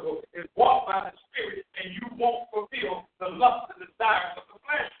first principle is walk by the Spirit, and you won't fulfill the lust and desires of the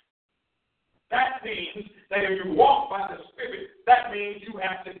flesh. That means that if you walk by the Spirit, that means you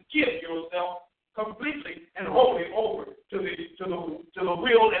have to give yourself completely and wholly over to the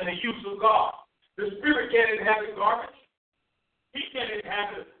will and the use of God. The Spirit can't inhabit garbage. He can't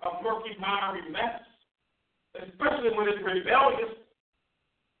inhabit a murky, miry mess, especially when it's rebellious.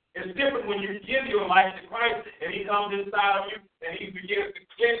 It's different when you give your life to Christ and he comes inside of you and he begins to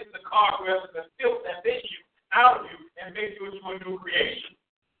cleanse the cobwebs and the filth that's in you out of you and make you into a new creation.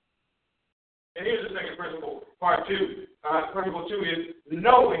 And here's the second principle, part two. Principle two is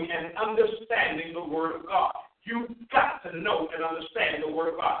knowing and understanding the Word of God. You've got to know and understand the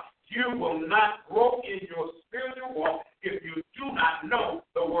Word of God. You will not grow in your spiritual walk if you do not know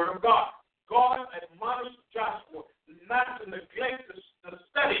the Word of God. God admonished Joshua not to neglect the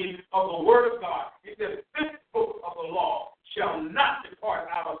study of the Word of God. He said, this book of the law shall not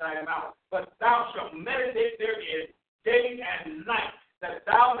depart out of thy mouth, but thou shalt meditate therein day and night, that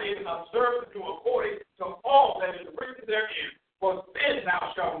thou mayest observe to do according to all that is written therein. For then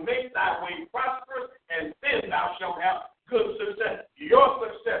thou shalt make thy way prosperous, and then thou shalt have good success. Your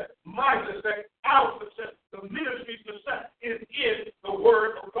success, my success, our success, the ministry's success is in the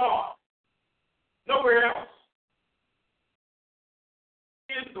Word of God. Nowhere else.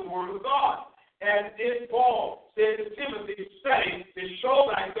 Is the Word of God. And in Paul said to Timothy, study to show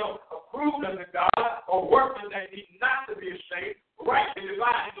thyself approved unto God, a workman that need not to be ashamed, rightly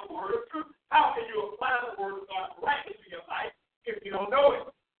dividing the word of truth. How can you apply the Word of God rightly to your life if you don't know it?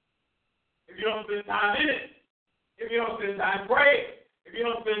 If you don't spend time in it? If you don't spend time praying? If you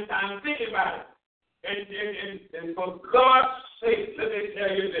don't spend time thinking about it? And for God's sake, let me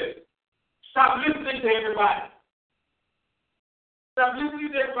tell you this. Stop listening to everybody. Stop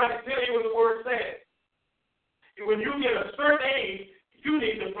listening to everybody tell you what the Word says. And when you get a certain age, you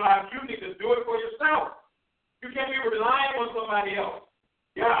need to do it for yourself. You can't be relying on somebody else.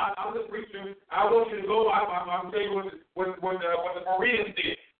 Yeah, I'm just preaching. I want you to go. I'm telling you what the Bereans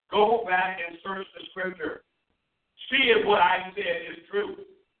did. Go back and search the Scripture. See if what I said is true.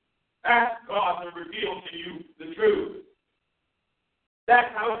 Ask God to reveal to you the truth.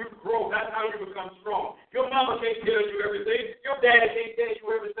 That's how you grow. That's how you become strong. Your mama can't tell you everything. Your daddy can't tell you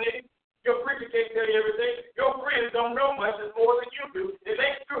everything. Your preacher can't tell you everything. Your friends don't know much more than you do. And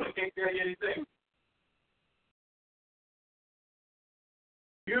they truly can't tell you anything.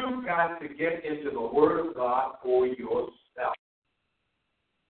 You've got to get into the Word of God for yourself.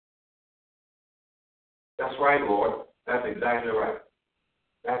 That's right, Lord. That's exactly right.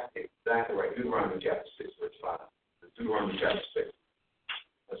 That's exactly right. Deuteronomy chapter 6, verse 5. Deuteronomy chapter 6.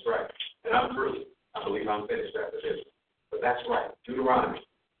 That's right. And I'm through. I believe I'm finished after this. But that's right. Deuteronomy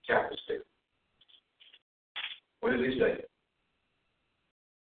chapter 6. What does he say?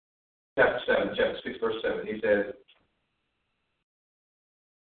 Chapter 6, verse 7. He says,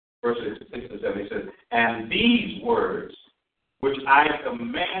 verses 6 and 7, he says, and these words which I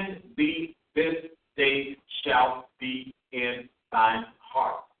command thee this day shall be in thine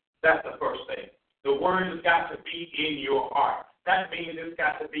heart. That's the first thing. The word has got to be in your heart. That means it's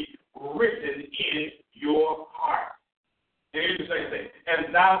got to be written in your heart. And here's the second thing.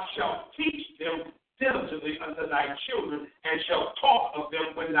 And thou shalt teach them diligently unto thy children, and shalt talk of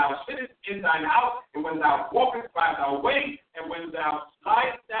them when thou sittest in thine house, and when thou walkest by thy way, and when thou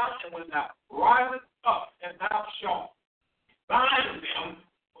liest down, and when thou risest up, and thou shalt bind them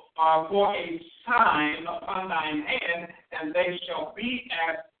for a sign upon thine hand, and they shall be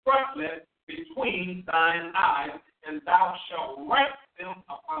as frontlets between thine eyes, and thou shalt write them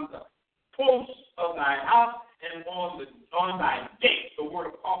upon the posts of thy house and on thy gates. The word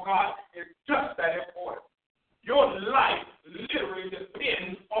of God is just that important. Your life literally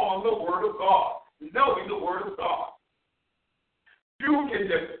depends on the Word of God, knowing the Word of God. You can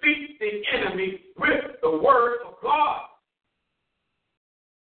defeat the enemy with the Word of God.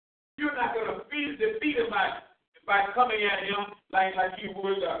 You're not going to defeat him by coming at him like you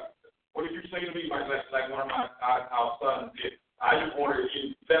would. What did you say to me? Like one of our sons did. I just wanted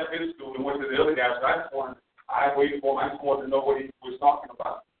he left his school and went to the other guys. So I just wanted to know what he was talking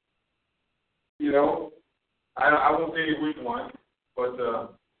about. You know, I won't say which one, but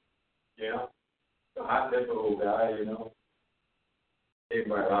yeah, the hot tempered old guy. You know,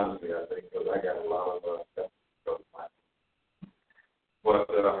 right, honestly, I think because I got a lot of stuff. But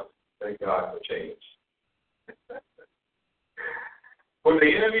thank God for change. When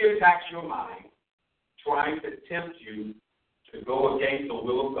the enemy attacks your mind, trying to tempt you to go against the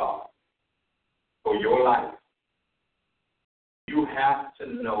will of God for your life, you have to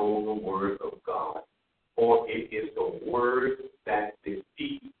know the Word of God, for it is the Word that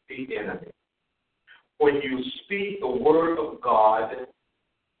defeats the enemy. When you speak the Word of God,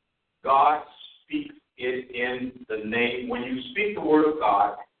 God speaks it in the name. When you speak the Word of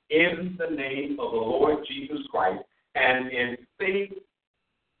God in the name of the Lord Jesus Christ, and in faith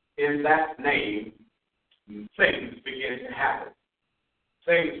in that name, things begin to happen.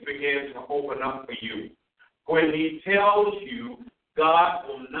 Things begin to open up for you. When he tells you God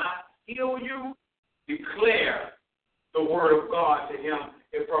will not heal you, declare the Word of God to him.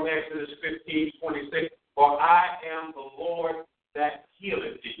 And from Exodus 15:26, for I am the Lord that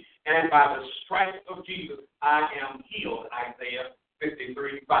healeth thee, and by the stripes of Jesus I am healed. Isaiah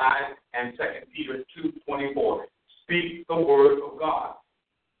 53:5 and 2 Peter 2:24. Speak the Word of God.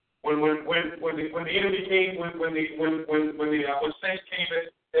 When the enemy came, when the saints came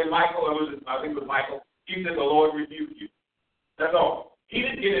and Michael, I think it was Michael, he said the Lord rebuked you. That's all. He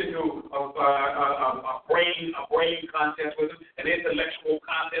didn't get into a brain contest with him, an intellectual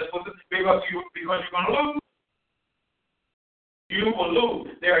contest with him, because you're going to lose. You will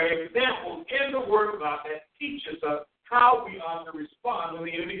lose. There are examples in the Word of God that teaches us how we are to respond when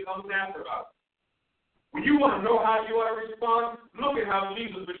the enemy comes after us. When you want to know how you ought to respond, look at how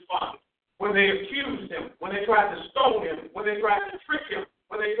Jesus responded. When they accused him, when they tried to stone him, when they tried to trick him,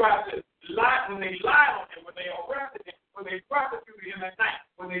 when they tried to lie, when they lied on him, when they arrested him, when they prosecuted him at night,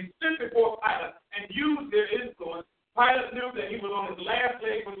 when they stood before Pilate and used their influence, Pilate knew that he was on his last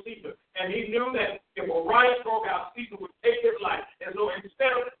leg with Caesar, and he knew that if a riot broke out, Caesar would take his life. And so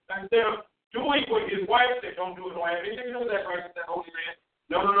instead of doing what his wife said, don't do it, don't have anything to do with that person, that holy man.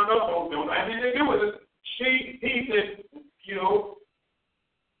 No, don't have anything to do with it. He said,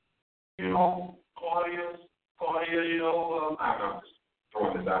 Claudia, I'm just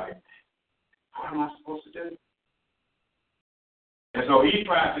throwing this out here. What am I supposed to do? And so he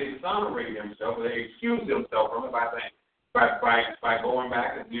tried to exonerate himself, or excuse himself from it by going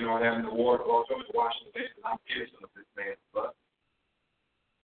back and, having the water go to him and washing the dishes. I'm innocent of this man's blood.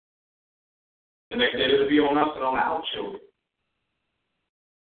 And they said it'll be on us and on our children.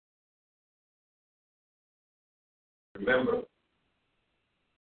 Remember,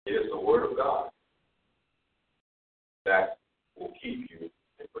 it is the Word of God that will keep you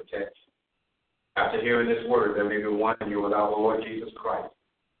and protect you. After hearing this word, there may be one of you without the Lord Jesus Christ.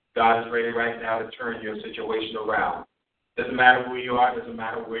 God is ready right now to turn your situation around. Doesn't matter who you are, doesn't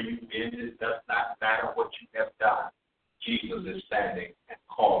matter where you've been, it does not matter what you have done. Jesus is standing and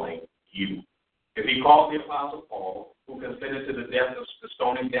calling you. If he called the Apostle Paul, who consented to the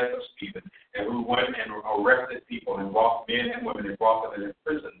stoning death of Stephen, and who went and arrested people and brought men and women and brought them and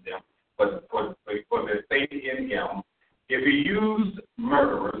imprisoned them for their faith in him, if he used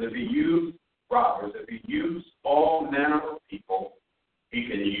murderers, if he used robbers, if he used all manner of people, he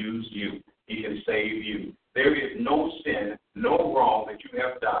can use you. He can save you. There is no sin, no wrong that you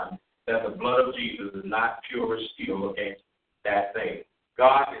have done that the blood of Jesus is not pure as steel against that thing.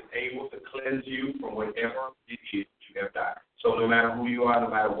 God is able to cleanse you from whatever it is you have done. So no matter who you are, no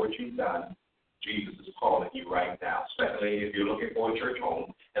matter what you've done, Jesus is calling you right now. Especially if you're looking for a church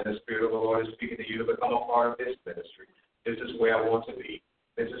home and the Spirit of the Lord is speaking to you to become a part of this ministry. This is where I want to be.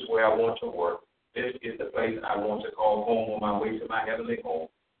 This is where I want to work. This is the place I want to call home on my way to my heavenly home.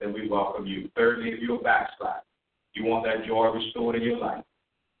 Then we welcome you. Thirdly, if you're a backslider, you want that joy restored in your life.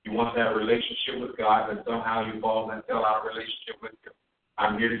 You want that relationship with God, and somehow you fall and fell out of relationship with him.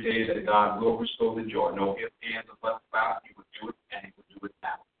 I'm here to tell you that God will restore the joy. No ifs, ands, or buts about it. He will do it, and he will do it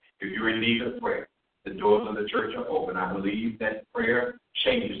now. If you're in need of prayer, the doors of the church are open. I believe that prayer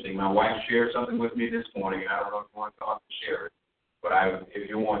changes things. My wife shared something with me this morning. I don't know if you want to share it, but if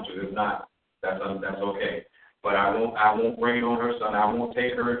you want to, if not, that's okay. But I won't bring it on her son. I won't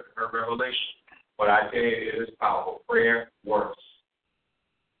take her revelation. But I tell you, it is powerful. Prayer works.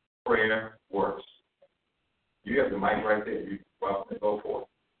 Prayer works. You have the mic right there. You well, go for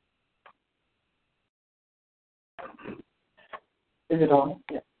it. Is it on?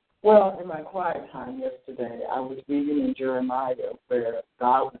 Yeah. Well, in my quiet time yesterday, I was reading in Jeremiah where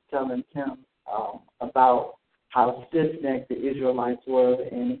God was telling him about how stiff-necked the Israelites were,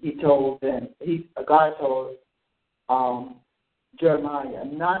 and God told Jeremiah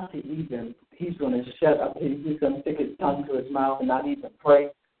not to even, he's going to shut up, he's going to stick his tongue to his mouth and not even pray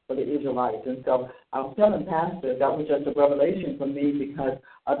for the Israelites. And so I was telling Pastor that was just a revelation for me because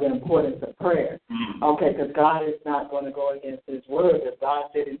of the importance of prayer. Okay, because God is not going to go against his word. If God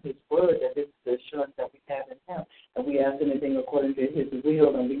said in his word that this is the assurance that we have in him, and we ask anything according to his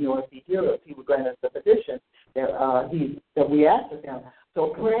will, and we know if he hears us, he will grant us the petition that we ask of him. So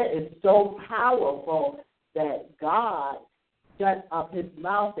prayer is so powerful that God shut up his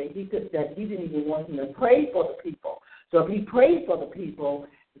mouth that he didn't even want him to pray for the people. So if he prayed for the people,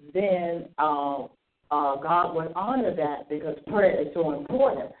 then God would honor that because prayer is so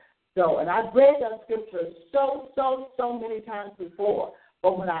important. So, and I've read that scripture so many times before,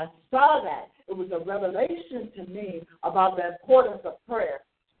 but when I saw that, it was a revelation to me about the importance of prayer,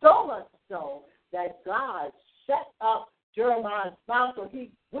 so much so that God shut up Jeremiah's mouth so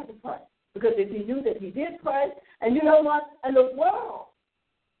he wouldn't pray. Because if he knew that he did pray, and you know what? And the world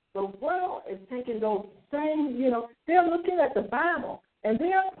is taking those same, they're looking at the Bible, and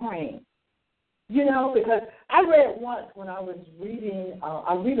they're praying. Because I read once when I was reading,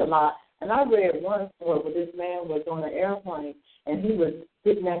 I read a lot, and I read once where this man was on an airplane, and he was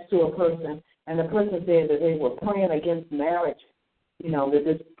sitting next to a person, and the person said that they were praying against marriage, that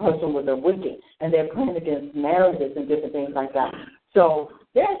this person was a wicked, and they're praying against marriages and different things like that. So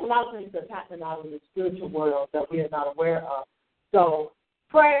there's a lot of things that's happening out in the spiritual world that we are not aware of. So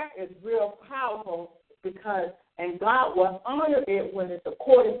prayer is real powerful and God will honor it when it's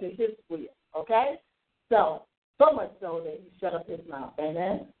according to his will, okay? So much so that he shut up his mouth.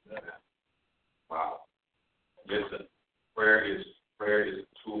 Amen? Wow. Listen, prayer is a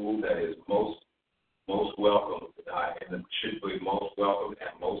tool that is most welcome and should be most welcome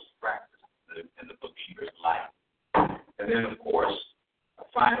and most practiced in the believer's life. And then, of course,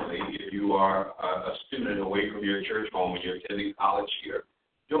 finally, if you are a student away from your church home and you're attending college here,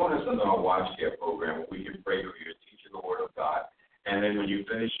 join us in our Watch Care program where we can pray for you to teach you the Word of God. And then when you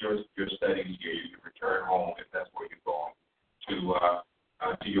finish your studies here, you can return home, if that's where you're going,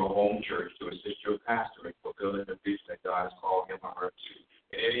 to your home church to assist your pastor in fulfilling the vision that God has called him or her to.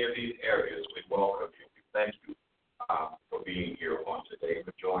 In any of these areas, we welcome you. We thank you for being here on today,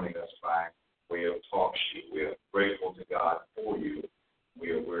 for joining us by way of talk sheet. We're grateful to God for you.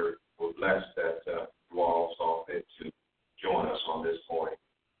 We're blessed that you all saw fit to join us on this morning.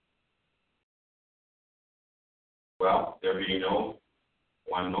 Well, there being no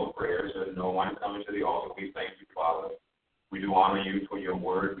prayers, and no one coming to the altar, we thank you, Father. We do honor you for your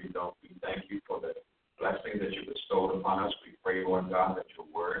word. We thank you for the blessing that you bestowed upon us. We pray, Lord God, that your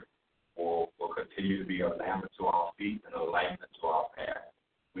word will continue to be a lamp unto our feet and a light unto our path.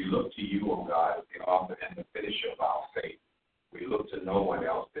 We look to you, O God, as the author and the finisher of our faith. We look to no one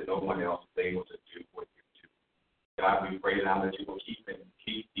else, that no one else is able to do what you do. God, we pray now that you will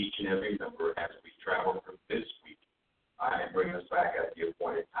keep each and every member as we travel through this week and bring us back at the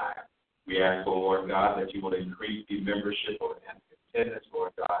appointed time. We ask, O Lord God, that you will increase the membership and attendance,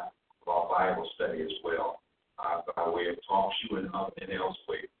 Lord God, of our Bible study as well, by way of talk shoe and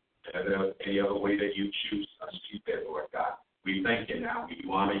elsewhere. And any other way that you choose us to fit, Lord God. We thank you now. We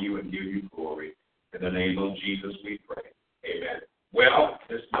do honor you and give you glory. In the name of Jesus we pray. Amen. Well,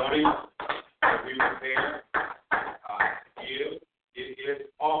 this morning, as we prepare to give, it is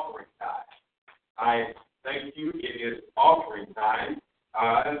offering time. I thank you. It is offering time.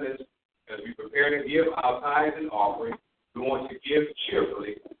 As we prepare to give our tithes and offering, we want to give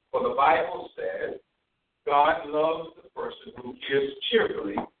cheerfully. For the Bible says, God loves the person who gives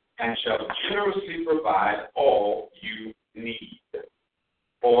cheerfully and shall generously provide all you need.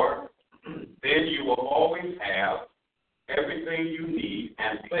 For then you will always have everything you need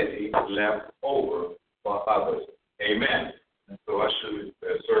and plenty left over for others. Amen. And so I should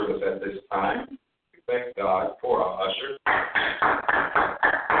serve us at this time. We thank God for our usher.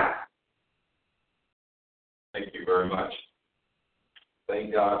 Thank you very much.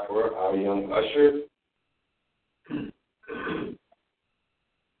 Thank God for our young usher.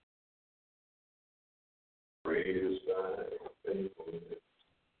 Praise God. Faithfulness.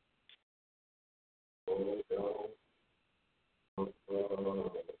 Oh, God.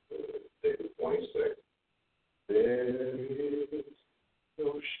 David 26. There is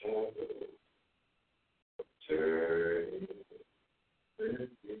no shadow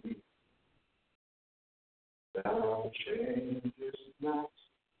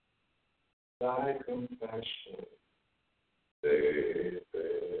thy compassion, baby.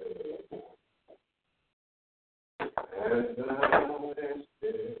 As thou hast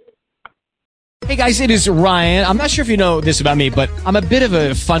been. Hey guys, it is Ryan. I'm not sure if you know this about me, but I'm a bit of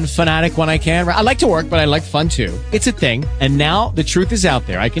a fun fanatic when I can. I like to work, but I like fun too. It's a thing. And now the truth is out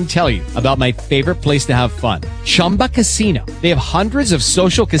there. I can tell you about my favorite place to have fun. Chumba Casino. They have hundreds of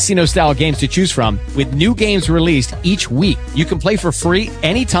social casino style games to choose from with new games released each week. You can play for free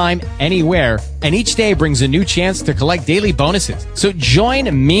anytime, anywhere. And each day brings a new chance to collect daily bonuses. So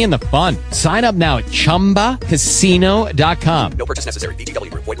join me in the fun. Sign up now at ChumbaCasino.com. No purchase necessary. VGW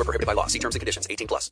Group. Void where prohibited by law. See terms and conditions. 18+.